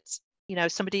that, you know,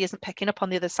 somebody isn't picking up on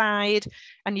the other side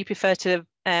and you prefer to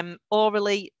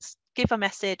orally give a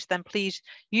message, then please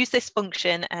use this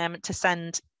function to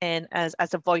send in as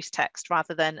a voice text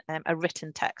rather than a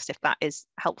written text, if that is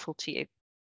helpful to you.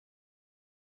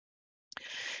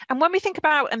 And when we think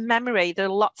about a memory, there are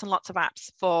lots and lots of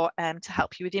apps for to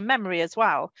help you with your memory as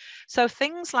well. So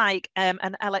things like an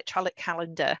electronic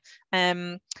calendar.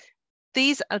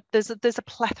 There's a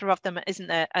plethora of them, isn't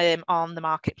there, on the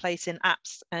marketplace in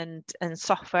apps and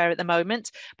software at the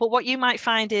moment. But what you might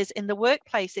find is in the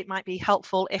workplace, it might be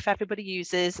helpful if everybody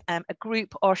uses a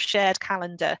group or shared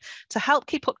calendar to help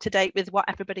keep up to date with what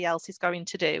everybody else is going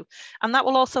to do. And that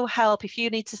will also help if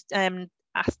you need to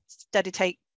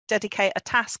dedicate a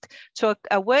task to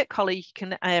a work colleague.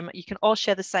 You can all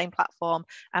share the same platform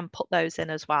and put those in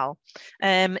as well.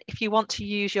 If you want to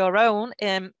use your own,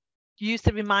 use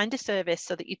the reminder service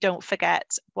so that you don't forget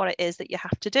what it is that you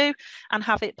have to do, and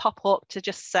have it pop up to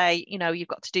just say, you know, you've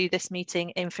got to do this meeting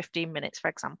in 15 minutes, for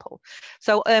example.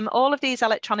 So all of these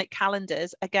electronic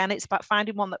calendars, again, it's about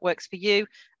finding one that works for you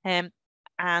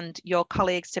and your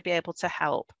colleagues to be able to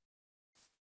help.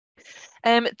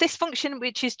 This function,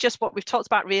 which is just what we've talked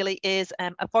about really, is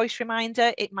a voice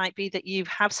reminder. It might be that you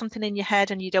have something in your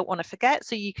head and you don't want to forget,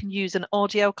 so you can use an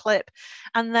audio clip,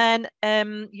 and then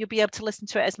you'll be able to listen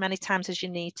to it as many times as you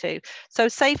need to. So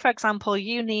say, for example,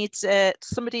 you need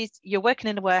you're working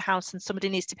in a warehouse and somebody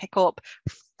needs to pick up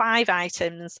 5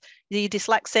 items. The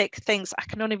dyslexic thinks, I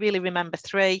can only really remember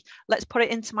 3. Let's put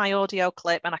it into my audio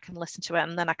clip and I can listen to it,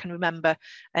 and then I can remember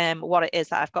what it is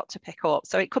that I've got to pick up.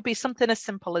 So it could be something as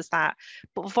simple as that.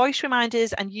 But voice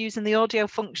reminders and using the audio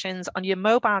functions on your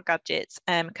mobile gadgets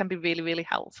can be really, really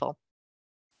helpful.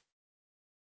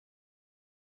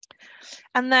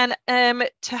 And then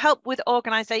to help with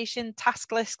organisation,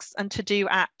 task lists and to-do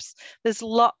apps, there's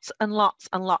lots and lots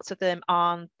and lots of them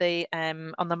on the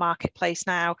marketplace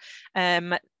now.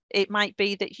 It might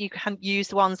be that you can use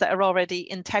the ones that are already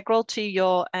integral to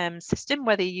your system,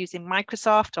 whether you're using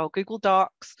Microsoft or Google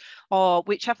Docs or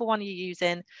whichever one you're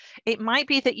using. It might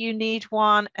be that you need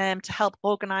one to help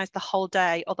organise the whole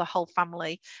day or the whole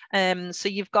family. So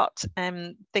you've got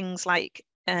things like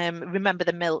remember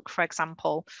the milk, for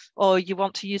example, or you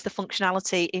want to use the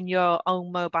functionality in your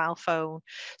own mobile phone.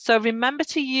 So remember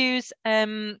to use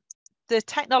the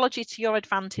technology to your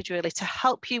advantage, really, to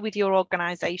help you with your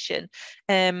organisation.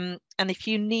 And if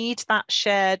you need that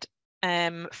shared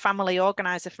family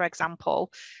organizer, for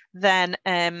example, then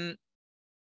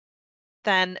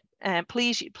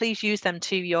please use them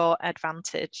to your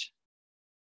advantage.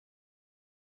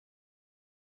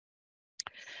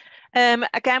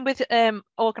 Again, with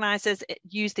organisers,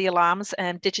 use the alarms,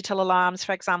 digital alarms,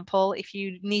 for example. If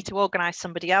you need to organise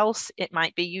somebody else, it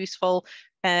might be useful.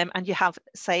 And you have,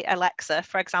 say, Alexa,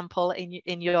 for example,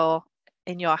 in your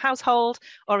household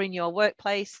or in your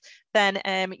workplace, then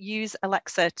use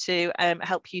Alexa to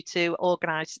help you to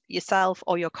organise yourself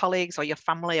or your colleagues or your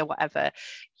family or whatever.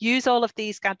 Use all of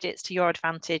these gadgets to your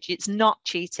advantage. It's not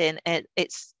cheating.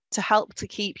 It's to help to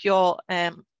keep your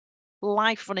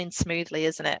life running smoothly,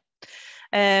 isn't it?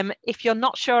 If you're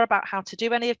not sure about how to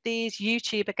do any of these,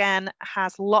 YouTube again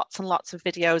has lots and lots of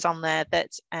videos on there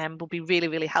that will be really,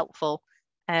 really helpful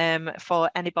for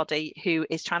anybody who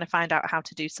is trying to find out how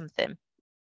to do something.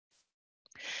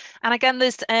 And again,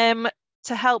 there's to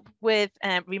help with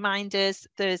reminders,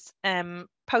 there's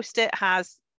Post-it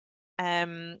has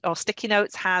or Sticky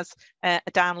Notes has a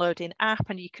downloading app,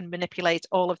 and you can manipulate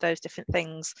all of those different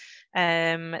things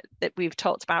that we've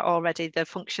talked about already, the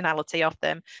functionality of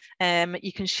them.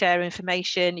 You can share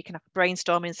information, you can have a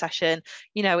brainstorming session.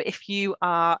 You know, if you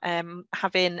are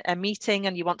having a meeting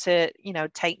and you want to, you know,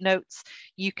 take notes,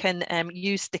 you can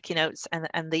use Sticky Notes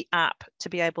and the app to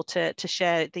be able to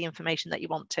share the information that you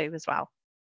want to as well.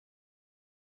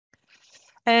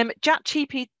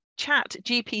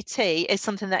 ChatGPT is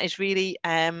something that is really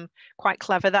quite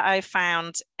clever that I've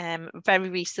found very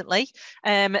recently.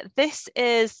 This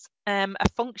is a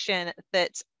function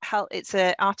that it's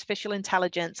an artificial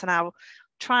intelligence, and I'll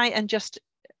try and just,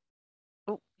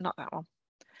 oh, not that one.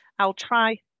 I'll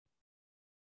try,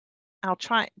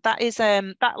 that is,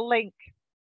 that link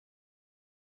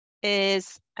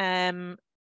is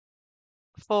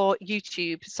for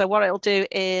YouTube. So what it'll do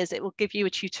is it will give you a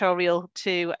tutorial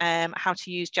to how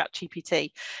to use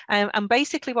ChatGPT. And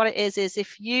basically what it is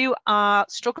if you are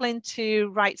struggling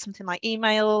to write something like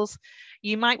emails,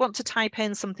 you might want to type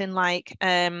in something like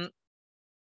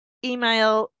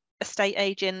email estate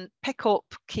agent pick up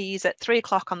keys at 3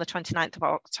 o'clock on the 29th of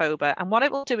October. And what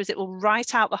it will do is it will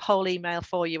write out the whole email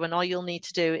for you, and all you'll need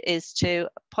to do is to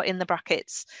put in the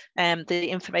brackets the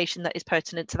information that is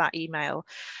pertinent to that email.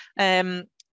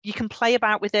 You can play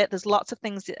about with it. There's lots of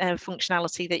things,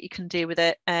 functionality that you can do with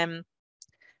it.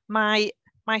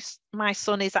 My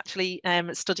son is actually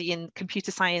studying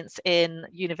computer science in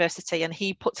university, and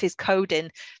he puts his code in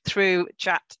through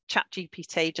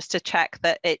ChatGPT just to check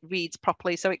that it reads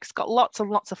properly. So it's got lots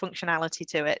and lots of functionality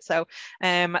to it. So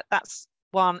that's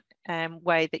one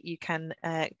way that you can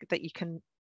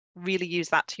really use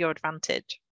that to your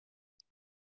advantage.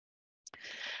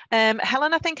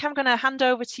 Helen, I think I'm going to hand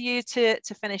over to you to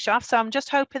finish off. So I'm just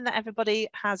hoping that everybody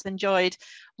has enjoyed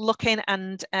looking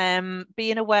and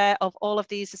being aware of all of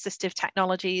these assistive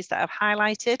technologies that I've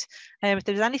highlighted. If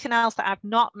there's anything else that I've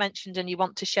not mentioned and you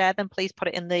want to share, then please put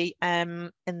it in the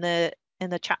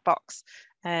chat box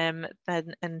and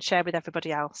share with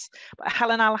everybody else. But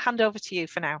Helen, I'll hand over to you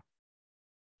for now.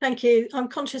 Thank you. I'm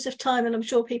conscious of time, and I'm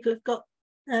sure people have got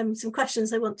some questions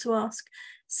they want to ask.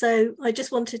 So I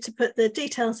just wanted to put the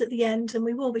details at the end, and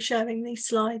we will be sharing these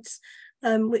slides,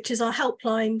 which is our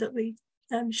helpline that we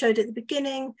showed at the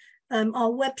beginning, our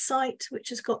website, which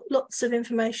has got lots of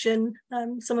information,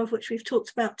 some of which we've talked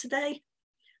about today,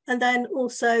 and then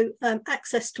also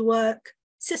access to work,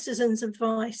 Citizens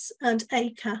Advice and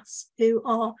ACAS, who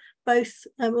are both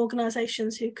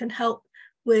organisations who can help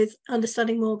with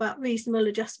understanding more about reasonable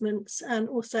adjustments, and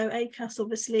also ACAS,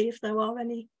 obviously, if there are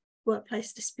any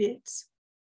workplace disputes.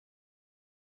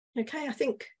 Okay, I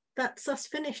think that's us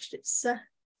finished. It's are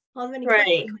there any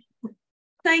questions?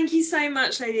 Thank you so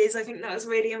much, ladies. I think that was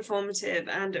really informative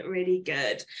and really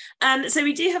good. So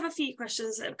we do have a few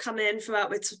questions that have come in throughout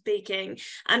with speaking,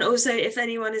 and also if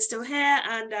anyone is still here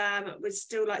and would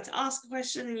still like to ask a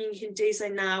question, you can do so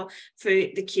now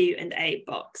through the Q&A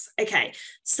box. Okay,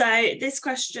 so this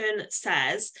question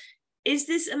says, is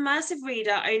this immersive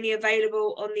reader only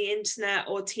available on the internet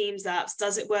or Teams apps?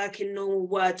 Does it work in normal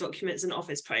Word documents and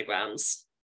Office programs?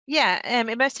 Yeah,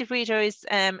 immersive reader is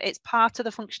it's part of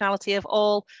the functionality of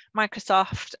all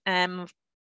Microsoft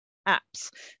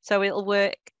apps. So it'll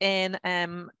work in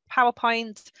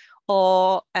PowerPoint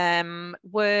or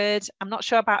Word. I'm not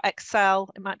sure about Excel.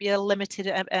 It might be a limited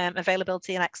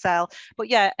availability in Excel, but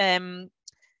yeah,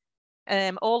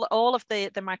 all of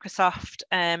the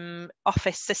Microsoft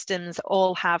Office systems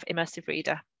all have immersive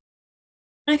reader.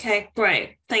 Okay,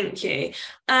 great, thank you.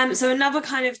 So another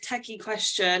kind of techie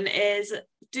question is,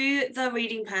 do the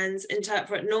reading pens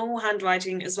interpret normal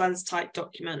handwriting as well as typed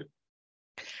document?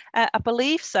 I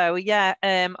believe so, yeah,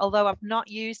 although I've not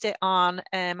used it on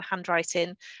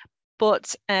handwriting,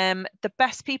 but the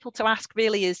best people to ask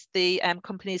really is the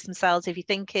companies themselves. If you're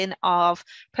thinking of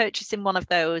purchasing one of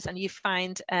those and you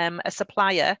find a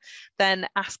supplier, then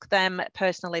ask them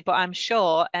personally, but I'm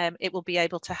sure it will be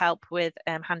able to help with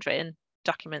handwritten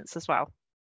documents as well.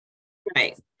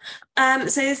 Right.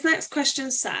 So this next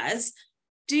question says,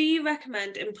 do you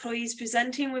recommend employees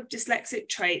presenting with dyslexic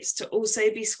traits to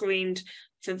also be screened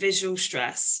for visual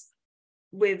stress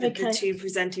with the two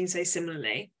presenting so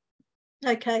similarly?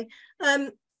 Okay.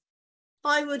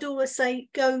 I would always say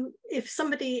go, if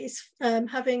somebody is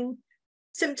having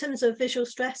symptoms of visual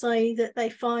stress, i.e. that they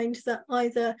find that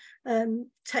either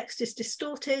text is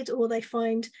distorted or they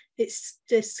find it's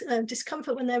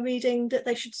discomfort when they're reading, that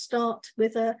they should start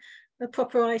with a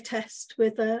proper eye test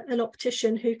with an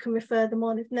optician who can refer them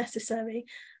on if necessary,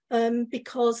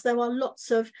 because there are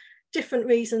lots of different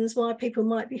reasons why people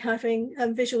might be having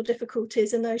visual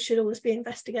difficulties, and those should always be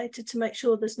investigated to make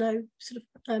sure there's no sort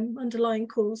of underlying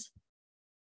cause.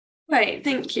 Right,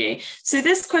 thank you. So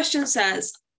this question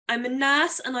says, I'm a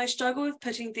nurse and I struggle with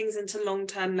putting things into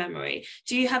long-term memory.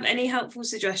 Do you have any helpful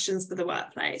suggestions for the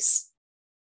workplace?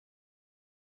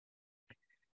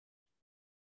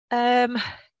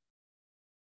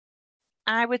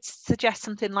 I would suggest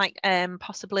something like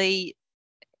possibly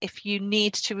if you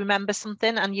need to remember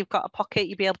something and you've got a pocket,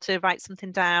 you'll be able to write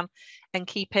something down and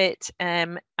keep it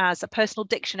as a personal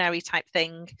dictionary type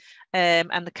thing,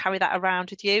 and carry that around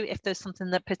with you. If there's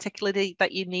something that particularly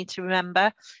that you need to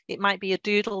remember, it might be a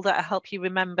doodle that'll help you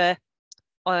remember,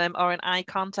 or an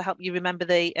icon to help you remember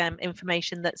the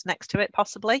information that's next to it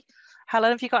possibly.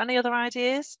 Helen, have you got any other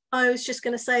ideas? I was just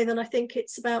going to say that I think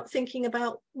it's about thinking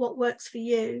about what works for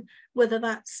you, whether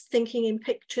that's thinking in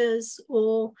pictures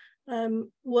or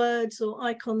words or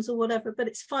icons or whatever, but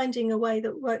it's finding a way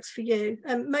that works for you.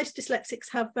 Most dyslexics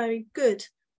have very good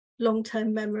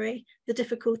long-term memory. The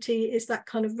difficulty is that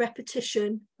kind of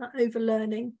repetition, that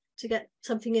overlearning to get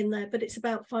something in there, but it's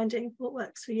about finding what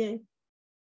works for you.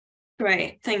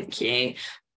 Great, thank you.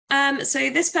 So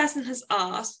this person has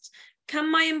asked,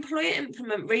 can my employer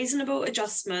implement reasonable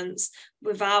adjustments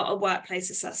without a workplace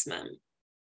assessment?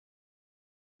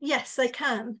 Yes, they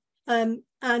can.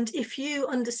 And if you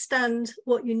understand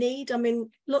what you need, I mean,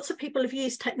 lots of people have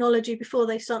used technology before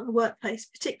they start in the workplace,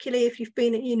 particularly if you've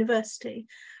been at university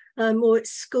or at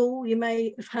school. You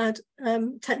may have had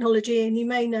technology and you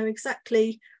may know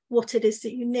exactly what it is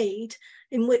that you need,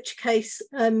 in which case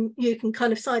you can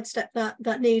kind of sidestep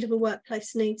that need of a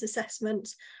workplace needs assessment.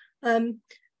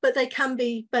 But they can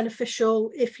be beneficial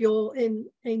if you're in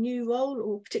a new role,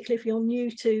 or particularly if you're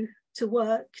new to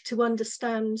work, to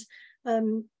understand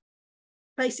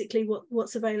basically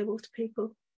what's available to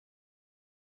people.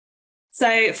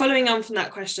 So following on from that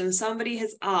question, somebody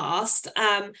has asked,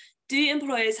 do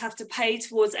employers have to pay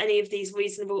towards any of these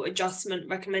reasonable adjustment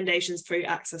recommendations through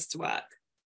Access to Work?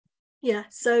 Yeah,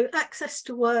 so Access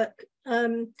to Work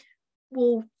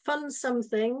will fund some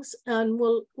things and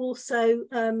will also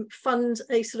fund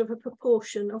a sort of a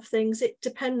proportion of things. It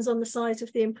depends on the size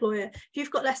of the employer. If you've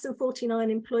got less than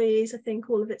 49 employees, I think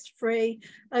all of it's free.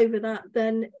 Over that,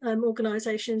 then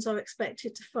organisations are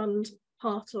expected to fund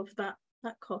part of that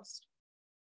cost.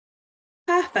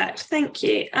 Perfect, thank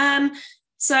you.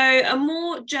 So a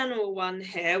more general one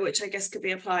here, which I guess could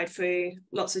be applied through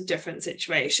lots of different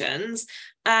situations.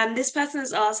 This person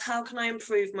has asked, how can I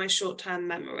improve my short-term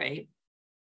memory?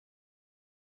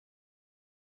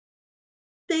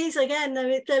 These, again,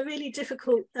 they're really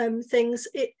difficult things.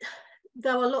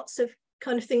 There are lots of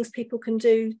kind of things people can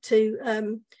do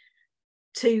to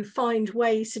find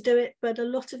ways to do it, but a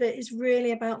lot of it is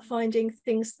really about finding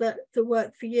things that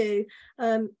work for you.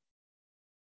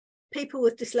 People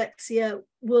with dyslexia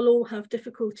will all have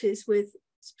difficulties with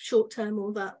short-term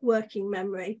or that working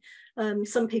memory,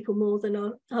 some people more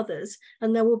than others,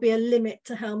 and there will be a limit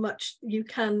to how much you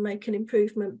can make an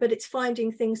improvement, but it's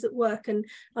finding things that work. And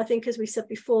I think, as we said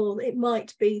before, it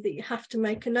might be that you have to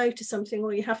make a note of something,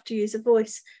 or you have to use a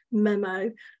voice memo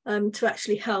to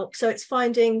actually help. So it's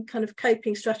finding kind of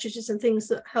coping strategies and things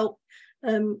that help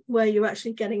where you're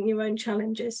actually getting your own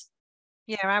challenges.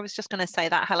 Yeah, I was just going to say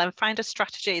that, Helen. Find a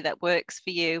strategy that works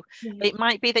for you. It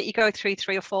might be that you go through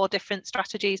 3 or 4 different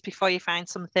strategies before you find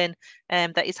something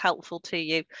that is helpful to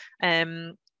you.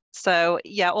 So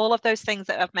yeah, all of those things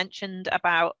that I've mentioned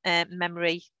about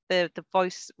memory, the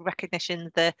voice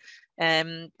recognition, the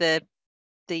apps,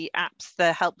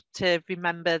 the help to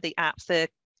remember the apps, the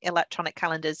electronic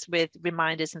calendars with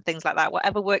reminders and things like that.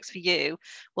 Whatever works for you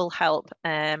will help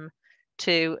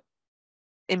to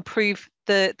improve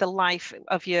the life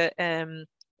of your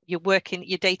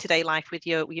day-to-day life with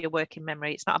your working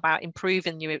memory. It's not about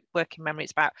improving your working memory,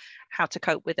 it's about how to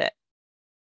cope with it.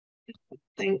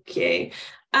 Thank you.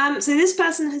 So this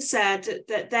person has said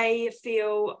that they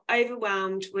feel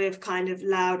overwhelmed with kind of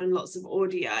loud and lots of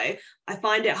audio. I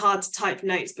find it hard to type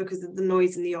notes because of the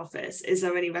noise in the office. Is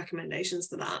there any recommendations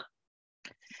for that?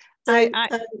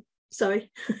 Sorry.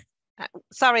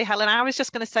 Sorry, Helen, I was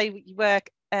just going to say you were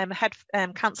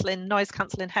noise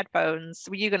cancelling headphones.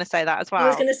 Were you going to say that as well? I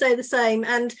was going to say the same,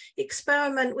 and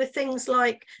experiment with things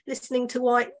like listening to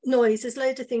white noise. There's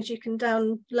loads of things you can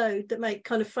download that make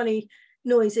kind of funny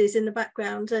noises in the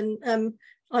background, and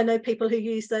I know people who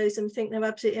use those and think they're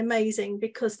absolutely amazing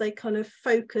because they kind of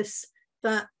focus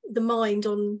the mind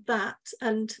on that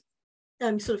and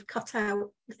sort of cut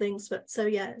out things. But so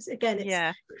yeah, again,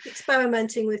 it's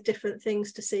experimenting with different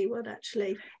things to see what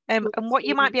actually and what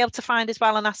you might be able to find as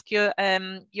well, and ask your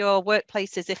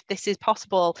workplaces if this is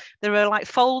possible. There are like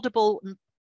foldable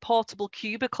portable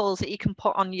cubicles that you can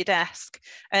put on your desk,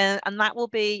 and that will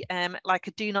be like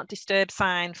a do not disturb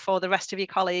sign for the rest of your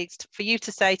colleagues, for you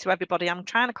to say to everybody, I'm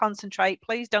trying to concentrate,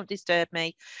 please don't disturb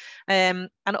me. And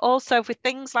also for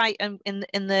things like in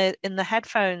the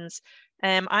headphones,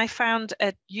 I found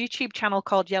a YouTube channel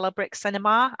called Yellow Brick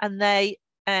Cinema, and they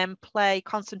play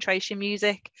concentration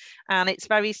music, and it's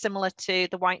very similar to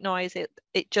the white noise.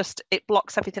 It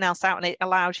blocks everything else out and it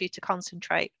allows you to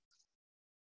concentrate.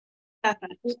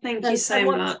 Perfect. Thank you so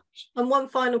much. And one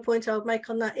final point I would make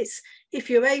on that is,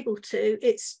 if you're able to,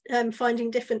 it's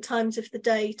finding different times of the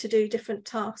day to do different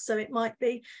tasks. So it might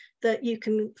be that you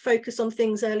can focus on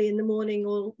things early in the morning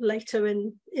or later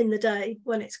in the day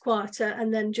when it's quieter,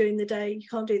 and then during the day you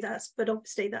can't do that. But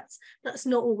obviously that's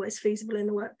not always feasible in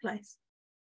the workplace.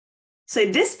 So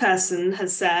this person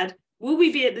has said, will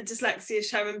we be at the Dyslexia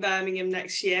show in Birmingham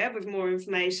next year with more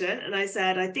information? And I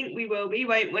said, I think we will be,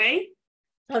 won't we?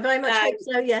 I very much hope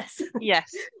so, yes.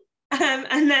 Yes.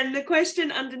 And then the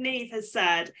question underneath has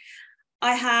said,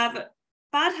 I have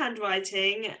bad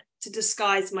handwriting to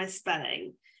disguise my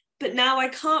spelling, but now I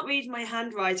can't read my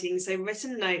handwriting, so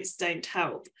written notes don't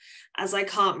help, as I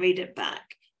can't read it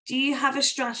back. Do you have a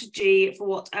strategy for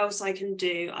what else I can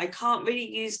do? I can't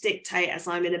really use dictate as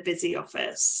I'm in a busy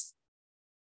office.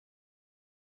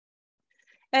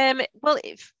 Well,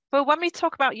 but when we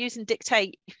talk about using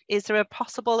dictate, is there a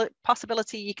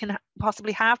possibility you can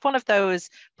possibly have one of those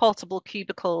portable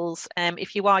cubicles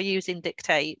if you are using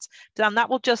dictate? Then that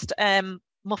will just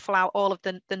muffle out all of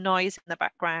the noise in the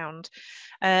background.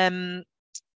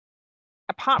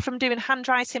 Apart from doing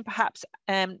handwriting, perhaps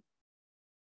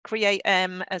create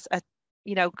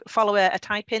follow a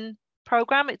typing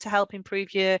program to help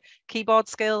improve your keyboard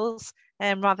skills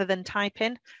rather than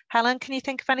typing. Helen, can you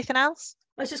think of anything else?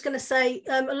 I was just going to say,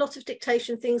 a lot of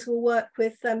dictation things will work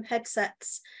with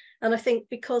headsets, and I think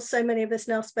because so many of us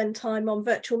now spend time on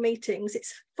virtual meetings,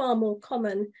 it's far more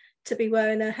common to be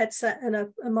wearing a headset and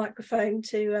a microphone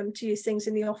to use things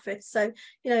in the office. So,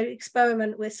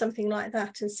 experiment with something like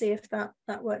that and see if that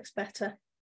works better.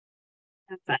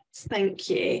 Perfect, thank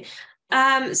you.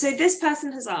 So this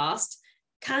person has asked,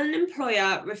 can an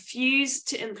employer refuse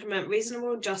to implement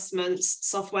reasonable adjustments,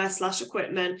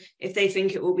 software/equipment, if they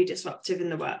think it will be disruptive in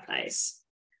the workplace?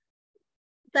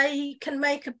 They can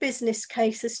make a business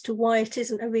case as to why it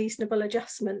isn't a reasonable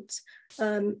adjustment.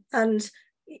 And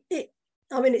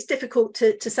I mean, it's difficult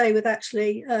to say with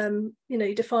actually,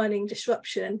 defining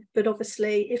disruption, but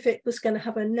obviously if it was going to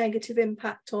have a negative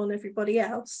impact on everybody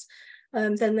else,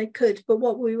 then they could. But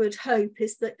what we would hope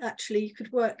is that actually you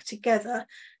could work together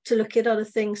to look at other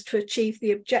things to achieve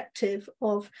the objective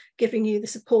of giving you the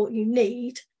support you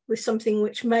need with something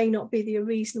which may not be the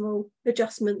reasonable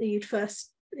adjustment that you'd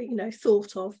first,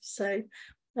 thought of. So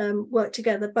work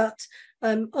together. But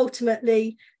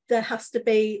ultimately, there has to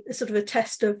be a sort of a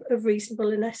test of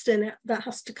reasonableness in it that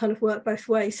has to kind of work both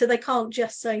ways. So they can't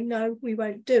just say, no, we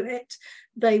won't do it.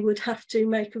 They would have to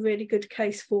make a really good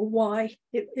case for why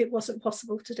it wasn't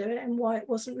possible to do it and why it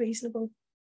wasn't reasonable.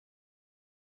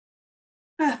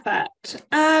 Perfect.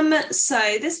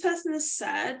 So this person has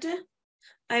said,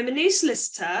 I'm a new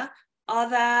solicitor. Are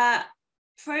there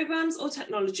programs or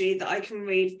technology that I can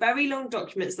read very long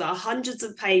documents that are hundreds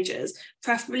of pages,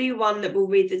 preferably one that will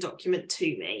read the document to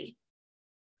me?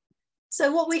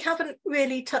 So what we haven't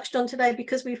really touched on today,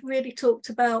 because we've really talked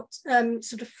about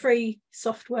sort of free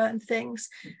software and things,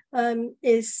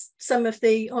 is some of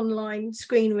the online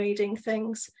screen reading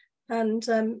things. And,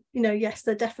 yes,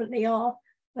 there definitely are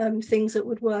things that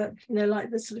would work,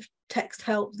 like the sort of text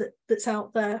help that's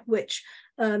out there, which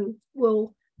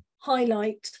will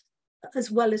highlight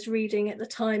as well as reading at the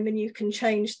time, and you can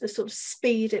change the sort of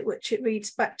speed at which it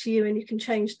reads back to you, and you can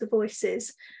change the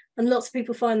voices. And lots of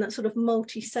people find that sort of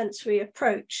multi-sensory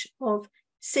approach of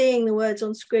seeing the words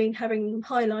on screen, having them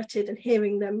highlighted and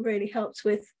hearing them really helps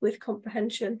with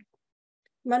comprehension.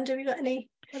 Amanda, have you got any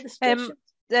other suggestions?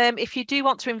 If you do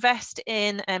want to invest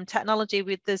in technology,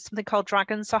 there's something called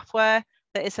Dragon software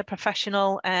that is a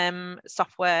professional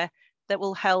software that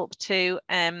will help to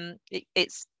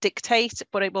it's dictate,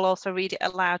 but it will also read it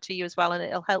aloud to you as well, and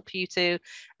it'll help you to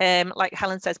like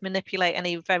Helen says, manipulate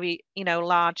any very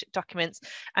large documents.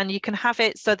 And you can have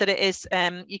it so that it is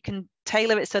you can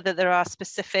tailor it so that there are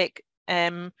specific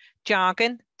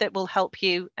jargon that will help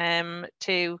you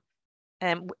to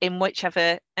in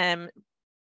whichever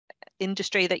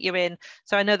industry that you're in.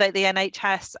 So I know that the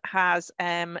NHS has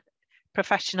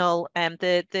professional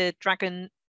the Dragon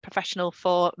professional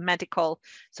for medical,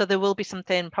 so there will be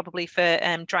something probably for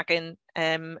Dragon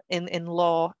in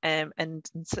law and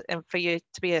for you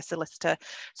to be a solicitor.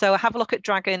 So have a look at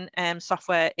Dragon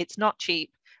software. It's not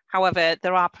cheap, however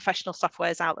there are professional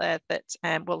softwares out there that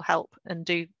will help and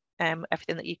do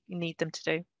everything that you need them to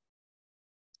do.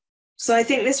 So I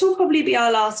think this will probably be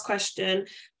our last question,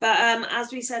 but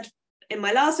as we said in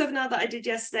my last webinar that I did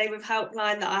yesterday with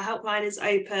Helpline, that our helpline is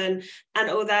open and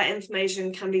all that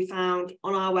information can be found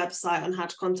on our website on how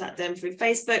to contact them through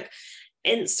Facebook,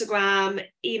 Instagram,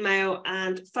 email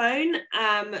and phone.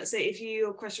 So if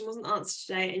your question wasn't answered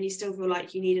today and you still feel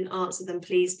like you need an answer, then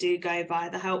please do go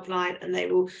via the helpline and they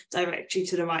will direct you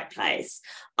to the right place.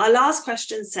 Our last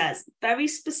question says, very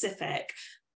specific,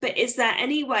 but is there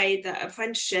any way that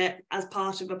apprenticeship as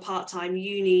part of a part-time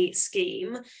uni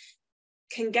scheme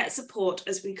can get support,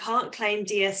 as we can't claim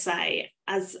DSA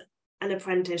as an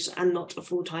apprentice and not a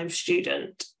full-time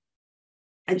student?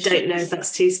 I don't know if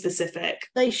that's too specific.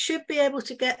 They should be able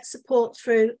to get support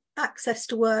through access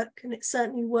to work, and it's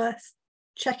certainly worth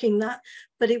checking that,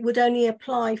 but it would only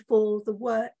apply for the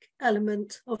work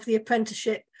element of the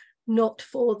apprenticeship, not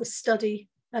for the study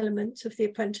element of the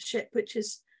apprenticeship, which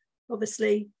is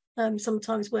obviously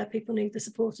sometimes where people need the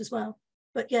support as well.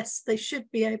 But yes, they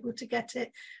should be able to get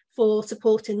it for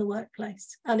support in the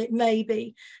workplace. And it may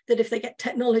be that if they get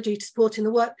technology to support in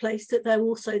the workplace, that they're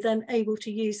also then able to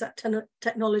use that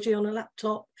technology on a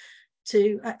laptop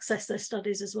to access their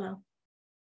studies as well.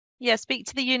 Yeah, speak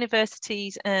to the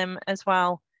universities as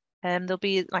well. There'll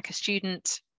be like a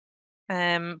student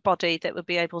body that will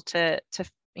be able to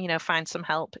find some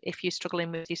help if you're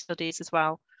struggling with your studies as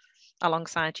well,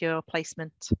 alongside your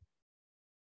placement.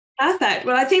 Perfect.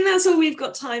 Well, I think that's all we've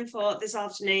got time for this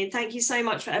afternoon. Thank you so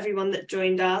much for everyone that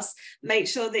joined us. Make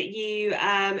sure that you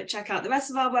check out the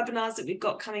rest of our webinars that we've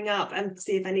got coming up and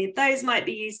see if any of those might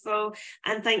be useful.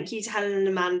 And thank you to Helen and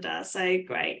Amanda. So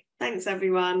great. Thanks,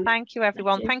 everyone. Thank you,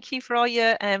 everyone. Thank you for all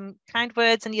your kind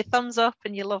words and your thumbs up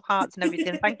and your love hearts and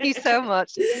everything. Thank you so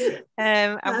much.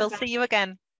 And we'll see you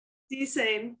again. See you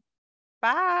soon.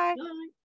 Bye. Bye.